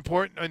most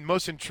important and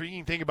most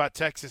intriguing thing about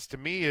Texas to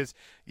me is,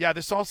 yeah,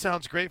 this all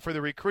sounds great for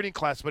the recruiting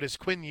class, but is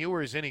Quinn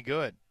Ewers any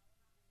good?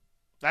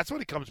 That's what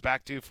it comes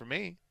back to for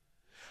me.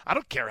 I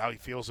don't care how he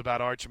feels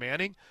about Arch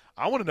Manning.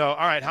 I want to know,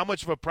 all right, how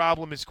much of a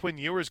problem is Quinn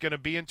Ewers going to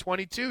be in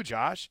 22,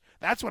 Josh?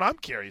 That's what I'm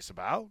curious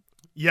about.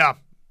 Yeah.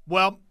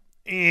 Well,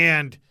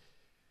 and,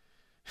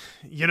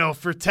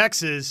 for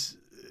Texas,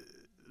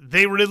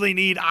 they really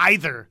need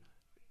either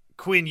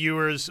Quinn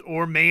Ewers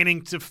or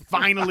Manning to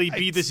finally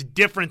be this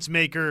difference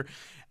maker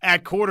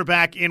at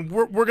quarterback, and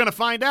we're going to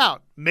find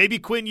out. Maybe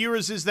Quinn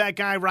Ewers is that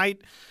guy right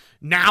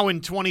now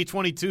in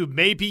 2022.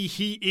 Maybe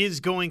he is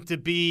going to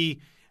be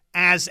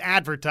as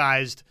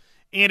advertised.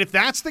 And if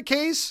that's the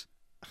case,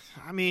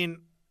 I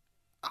mean,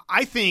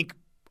 I think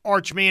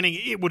Arch Manning,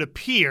 it would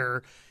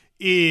appear,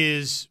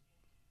 is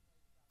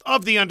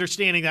of the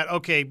understanding that,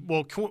 okay,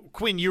 well,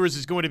 Quinn Ewers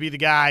is going to be the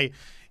guy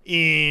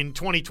in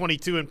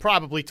 2022 and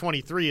probably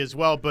 23 as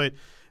well. But,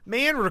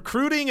 man,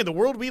 recruiting in the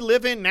world we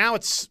live in now,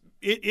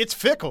 it's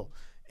fickle.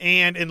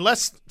 And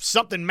unless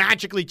something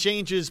magically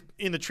changes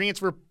in the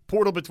transfer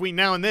portal between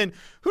now and then,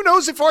 who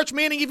knows if Arch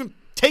Manning even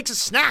takes a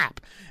snap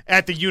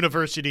at the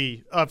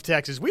University of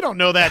Texas. We don't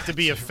know that to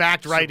be a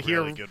fact right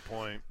here. Really good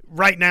point.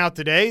 Right now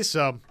today.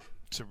 So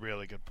it's a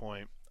really good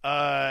point.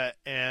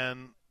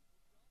 And,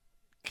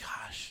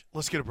 gosh,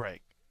 let's get a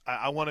break.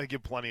 I want to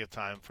give plenty of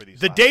time for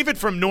these. The David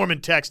from Norman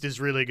text is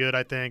really good,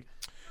 I think.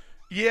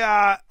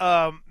 Yeah,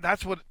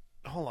 that's what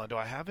 – hold on. Do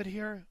I have it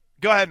here?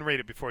 Go ahead and read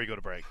it before you go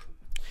to break.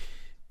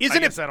 I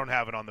guess I don't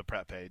have it on the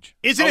prep page.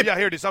 Yeah,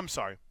 here it is. I'm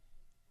sorry.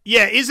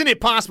 Yeah, isn't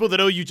it possible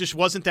that OU just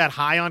wasn't that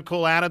high on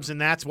Cole Adams,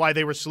 and that's why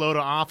they were slow to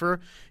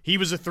offer? He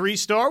was a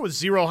 3-star with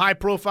 0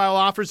 high-profile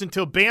offers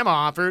until Bama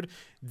offered.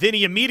 Then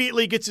he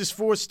immediately gets his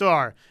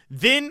 4-star.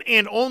 Then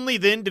and only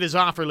then did his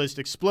offer list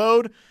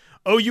explode.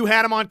 OU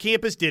had him on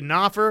campus, didn't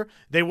offer.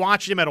 They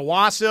watched him at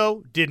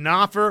Owasso, didn't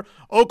offer.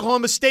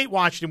 Oklahoma State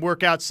watched him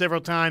work out several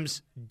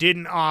times,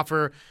 didn't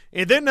offer.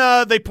 And then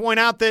they point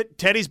out that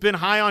Teddy's been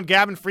high on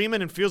Gavin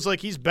Freeman and feels like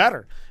he's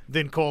better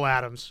than Cole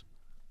Adams.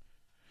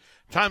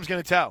 Time's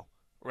going to tell,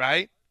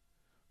 right?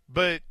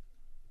 But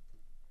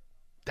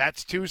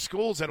that's 2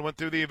 schools that went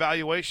through the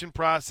evaluation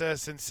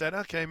process and said,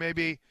 okay,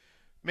 maybe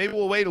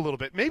we'll wait a little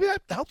bit. Maybe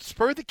that helped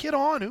spur the kid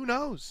on. Who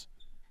knows?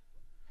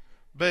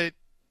 But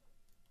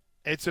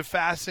it's a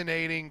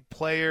fascinating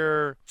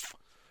player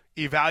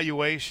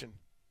evaluation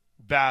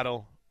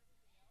battle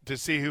to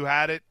see who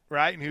had it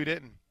right and who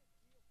didn't.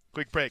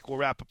 Quick break. We'll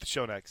wrap up the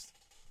show next.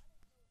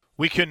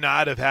 We could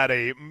not have had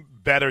a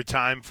better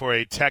time for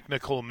a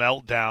technical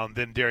meltdown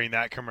than during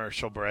that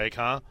commercial break,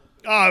 huh?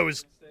 Oh,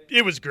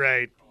 it was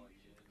great.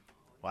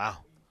 Wow.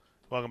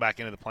 Welcome back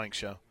into the Plank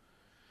Show.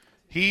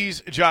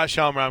 He's Josh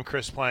Helmer. I'm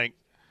Chris Plank.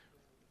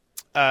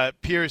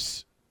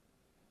 Pierce,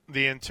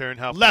 the intern,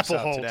 helped us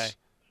out today.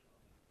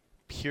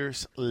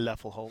 Pierce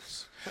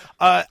Leffelholtz.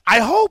 I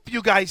hope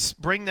you guys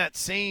bring that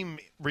same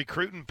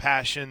recruiting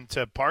passion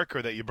to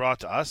Parker that you brought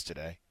to us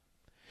today.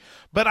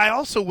 But I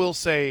also will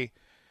say,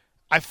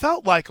 I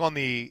felt like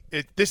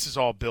this is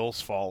all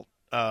Bill's fault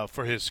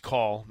for his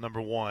call,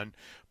 number one.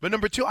 But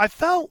number two, I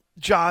felt,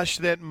 Josh,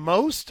 that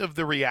most of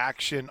the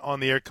reaction on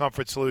the Air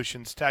Comfort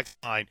Solutions text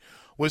line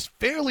was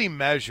fairly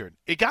measured.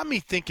 It got me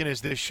thinking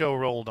as this show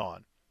rolled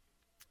on.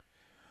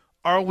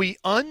 Are we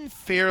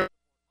unfair?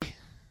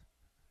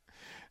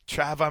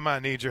 Trav, I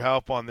might need your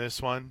help on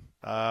this one.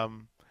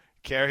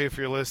 Carrie, if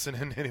you're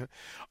listening.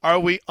 Are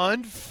we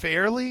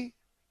unfairly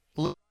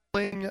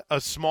letting a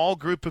small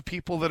group of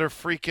people that are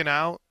freaking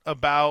out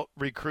about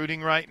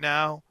recruiting right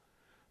now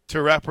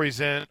to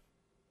represent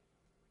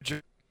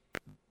the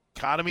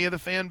economy of the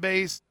fan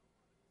base?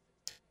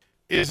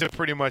 Is it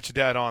pretty much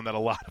dead on that a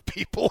lot of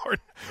people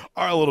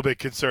are a little bit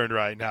concerned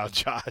right now,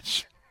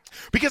 Josh?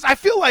 Because I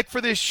feel like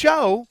for this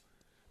show,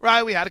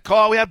 right, we had a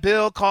call. We had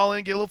Bill call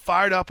in, get a little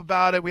fired up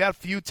about it. We had a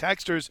few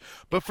texters.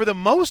 But for the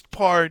most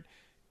part,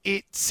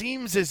 it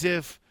seems as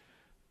if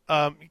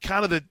kind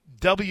of the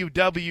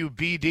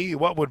WWBD,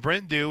 what would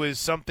Brent do, is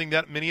something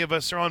that many of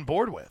us are on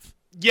board with.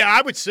 Yeah,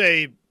 I would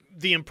say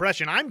the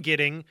impression I'm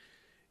getting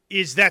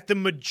is that the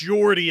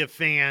majority of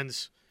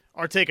fans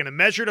are taking a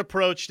measured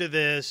approach to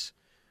this,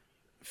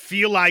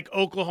 feel like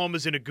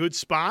Oklahoma's in a good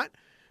spot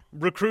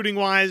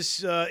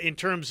recruiting-wise in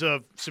terms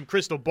of some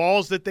crystal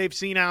balls that they've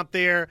seen out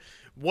there,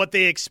 what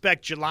they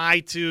expect July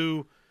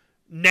to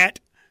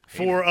net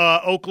for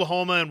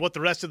Oklahoma and what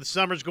the rest of the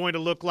summer is going to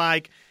look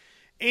like.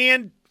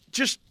 And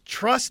just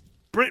trust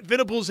Brent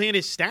Venables and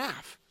his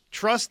staff.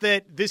 Trust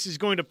that this is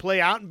going to play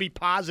out and be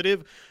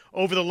positive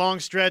over the long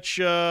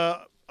stretch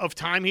of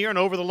time here and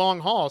over the long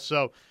haul.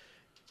 So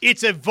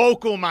it's a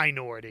vocal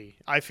minority,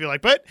 I feel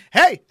like. But,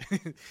 hey,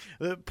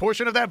 the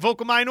portion of that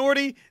vocal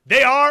minority,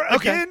 they are,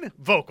 again,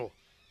 vocal.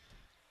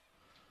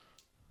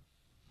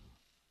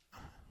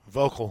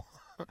 Vocal.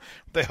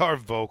 They are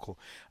vocal.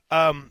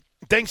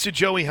 Thanks to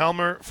Joey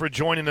Helmer for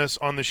joining us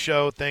on the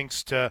show.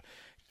 Thanks to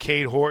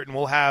Kate Horton.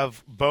 We'll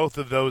have both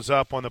of those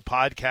up on the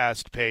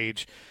podcast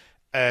page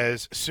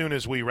as soon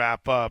as we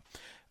wrap up.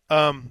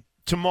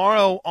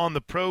 Tomorrow on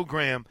the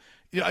program,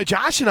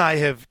 Josh and I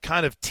have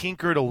kind of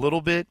tinkered a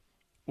little bit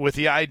with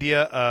the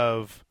idea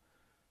of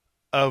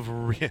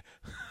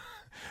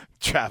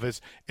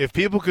Travis, if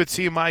people could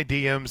see my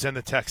DMs and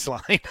the text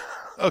line,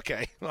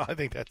 okay, well, I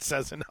think that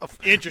says enough.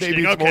 Interesting.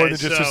 Maybe it's more than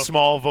just a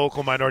small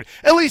vocal minority.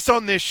 At least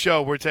on this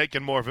show, we're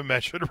taking more of a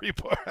measured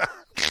report.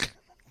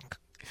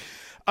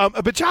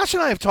 But Josh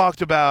and I have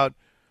talked about,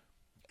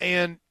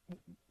 and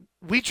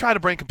we try to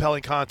bring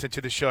compelling content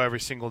to the show every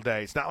single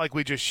day. It's not like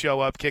we just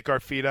show up, kick our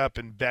feet up,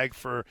 and beg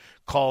for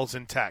calls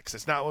and texts.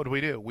 It's not what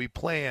we do. We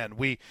plan.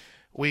 We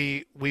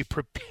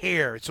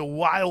prepare. It's a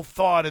wild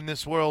thought in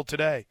this world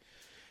today.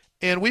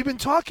 And we've been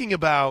talking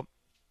about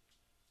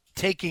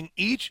taking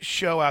each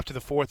show after the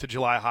 4th of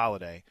July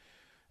holiday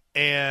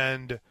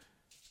and,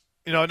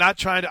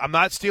 I'm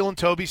not stealing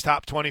Toby's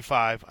top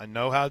 25. I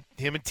know how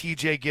him and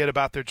TJ get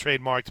about their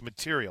trademarked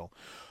material.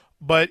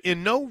 but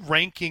in no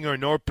ranking or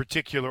no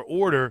particular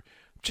order,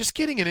 just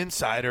getting an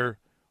insider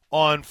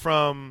on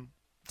from,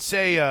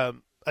 say, a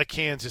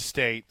Kansas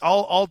State,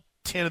 all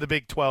 10 of the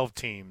Big 12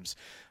 teams,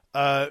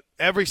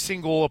 every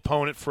single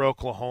opponent for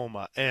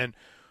Oklahoma, and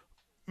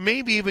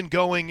maybe even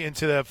going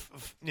into the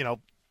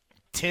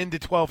 10 to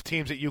 12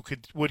 teams that you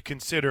would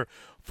consider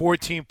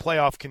 14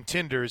 playoff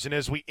contenders. And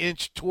as we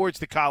inch towards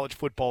the college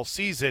football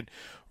season,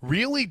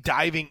 really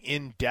diving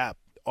in depth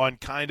on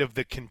kind of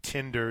the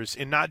contenders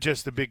in not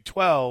just the Big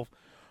 12,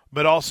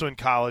 but also in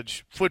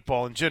college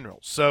football in general.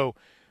 So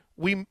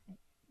we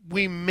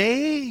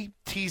may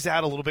tease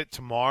out a little bit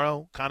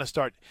tomorrow, kind of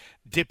start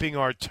dipping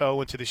our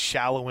toe into the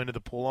shallow end of the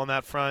pool on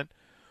that front.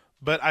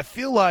 But I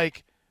feel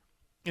like,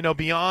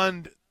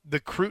 beyond the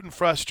Cruton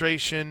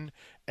frustration,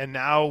 and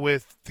now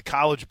with the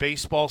college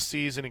baseball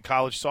season and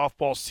college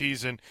softball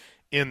season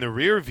in the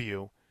rear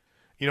view,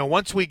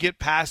 once we get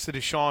past the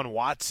Deshaun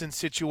Watson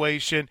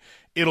situation,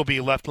 it'll be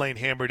left lane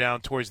hammer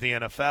down towards the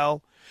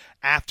NFL.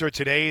 After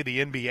today, the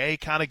NBA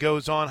kind of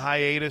goes on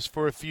hiatus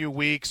for a few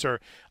weeks,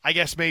 or I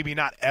guess maybe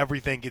not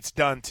everything gets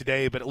done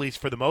today, but at least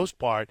for the most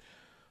part.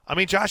 I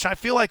mean, Josh, I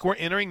feel like we're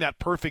entering that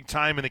perfect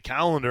time in the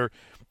calendar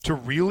to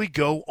really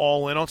go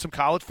all in on some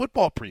college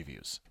football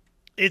previews.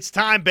 It's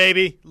time,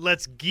 baby.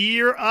 Let's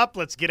gear up.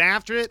 Let's get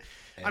after it.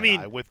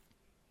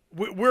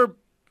 We're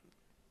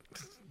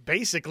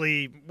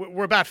basically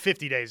we're about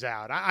 50 days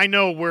out. I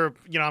know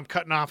I'm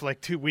cutting off like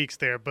 2 weeks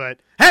there,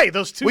 but hey,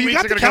 those 2 weeks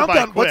are going to go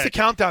by quick. What's the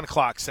countdown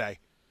clock say?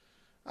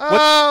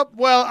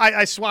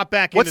 I swap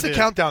back. What's the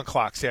countdown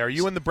clock say? Are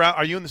you in the brown?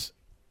 Are you in the?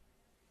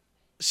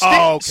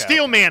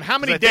 Steel Man, how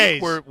many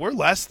days? We're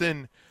less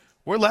than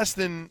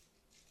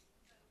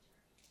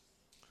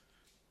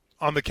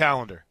on the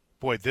calendar.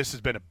 Boy, this has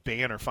been a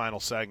banner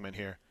final segment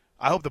here.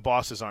 I hope the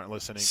bosses aren't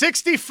listening.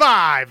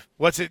 65.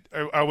 What's it?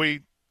 Are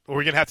we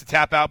going to have to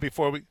tap out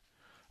before we?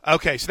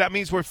 Okay, so that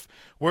means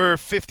we're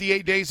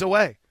 58 days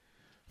away,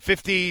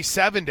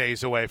 57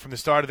 days away from the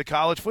start of the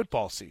college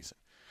football season,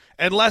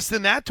 and less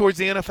than that towards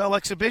the NFL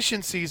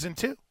exhibition season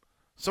too.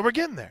 So we're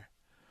getting there.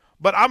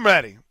 But I'm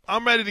ready.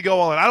 I'm ready to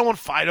go all in. I don't want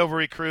to fight over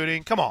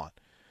recruiting. Come on.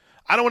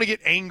 I don't want to get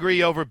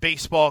angry over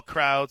baseball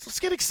crowds. Let's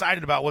get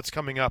excited about what's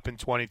coming up in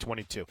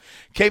 2022.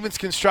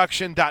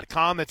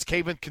 CavinsConstruction.com. That's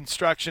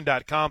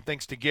CavinsConstruction.com.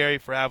 Thanks to Gary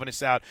for having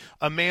us out.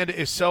 Amanda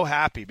is so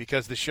happy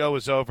because the show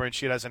is over and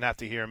she doesn't have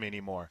to hear me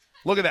anymore.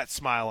 Look at that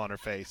smile on her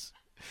face.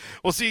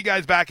 We'll see you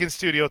guys back in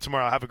studio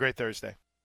tomorrow. Have a great Thursday.